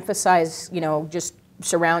would emphasize, you know, just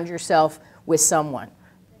surround yourself with someone,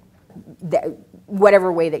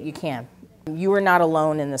 whatever way that you can. You are not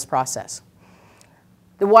alone in this process.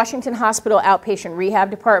 The Washington Hospital Outpatient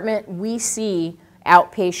Rehab Department, we see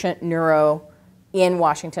outpatient neuro in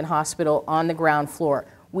Washington Hospital on the ground floor.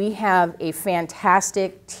 We have a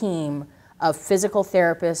fantastic team of physical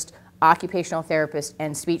therapists, occupational therapists,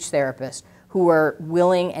 and speech therapists who are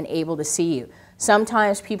willing and able to see you.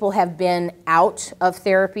 Sometimes people have been out of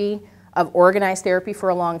therapy, of organized therapy, for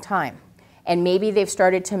a long time, and maybe they've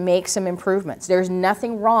started to make some improvements. There's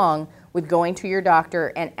nothing wrong with going to your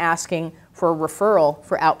doctor and asking for a referral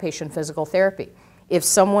for outpatient physical therapy. If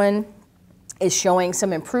someone is showing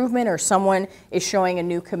some improvement or someone is showing a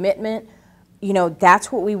new commitment, you know,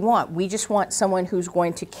 that's what we want. We just want someone who's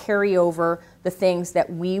going to carry over the things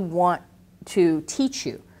that we want to teach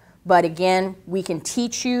you. But again, we can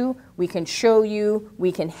teach you, we can show you,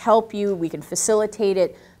 we can help you, we can facilitate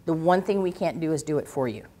it. The one thing we can't do is do it for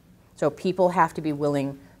you. So people have to be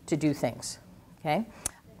willing to do things, okay?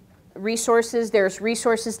 Resources, there's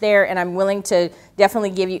resources there, and I'm willing to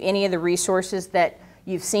definitely give you any of the resources that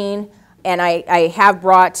you've seen. And I have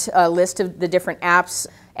brought a list of the different apps,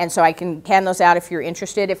 and so I can hand those out if you're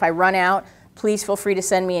interested. If I run out, please feel free to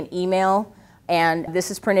send me an email, and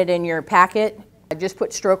this is printed in your packet. Just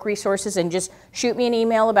put stroke resources and just shoot me an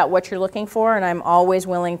email about what you're looking for, and I'm always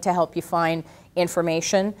willing to help you find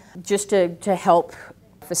information just to help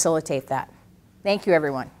facilitate that. Thank you,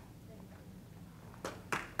 everyone.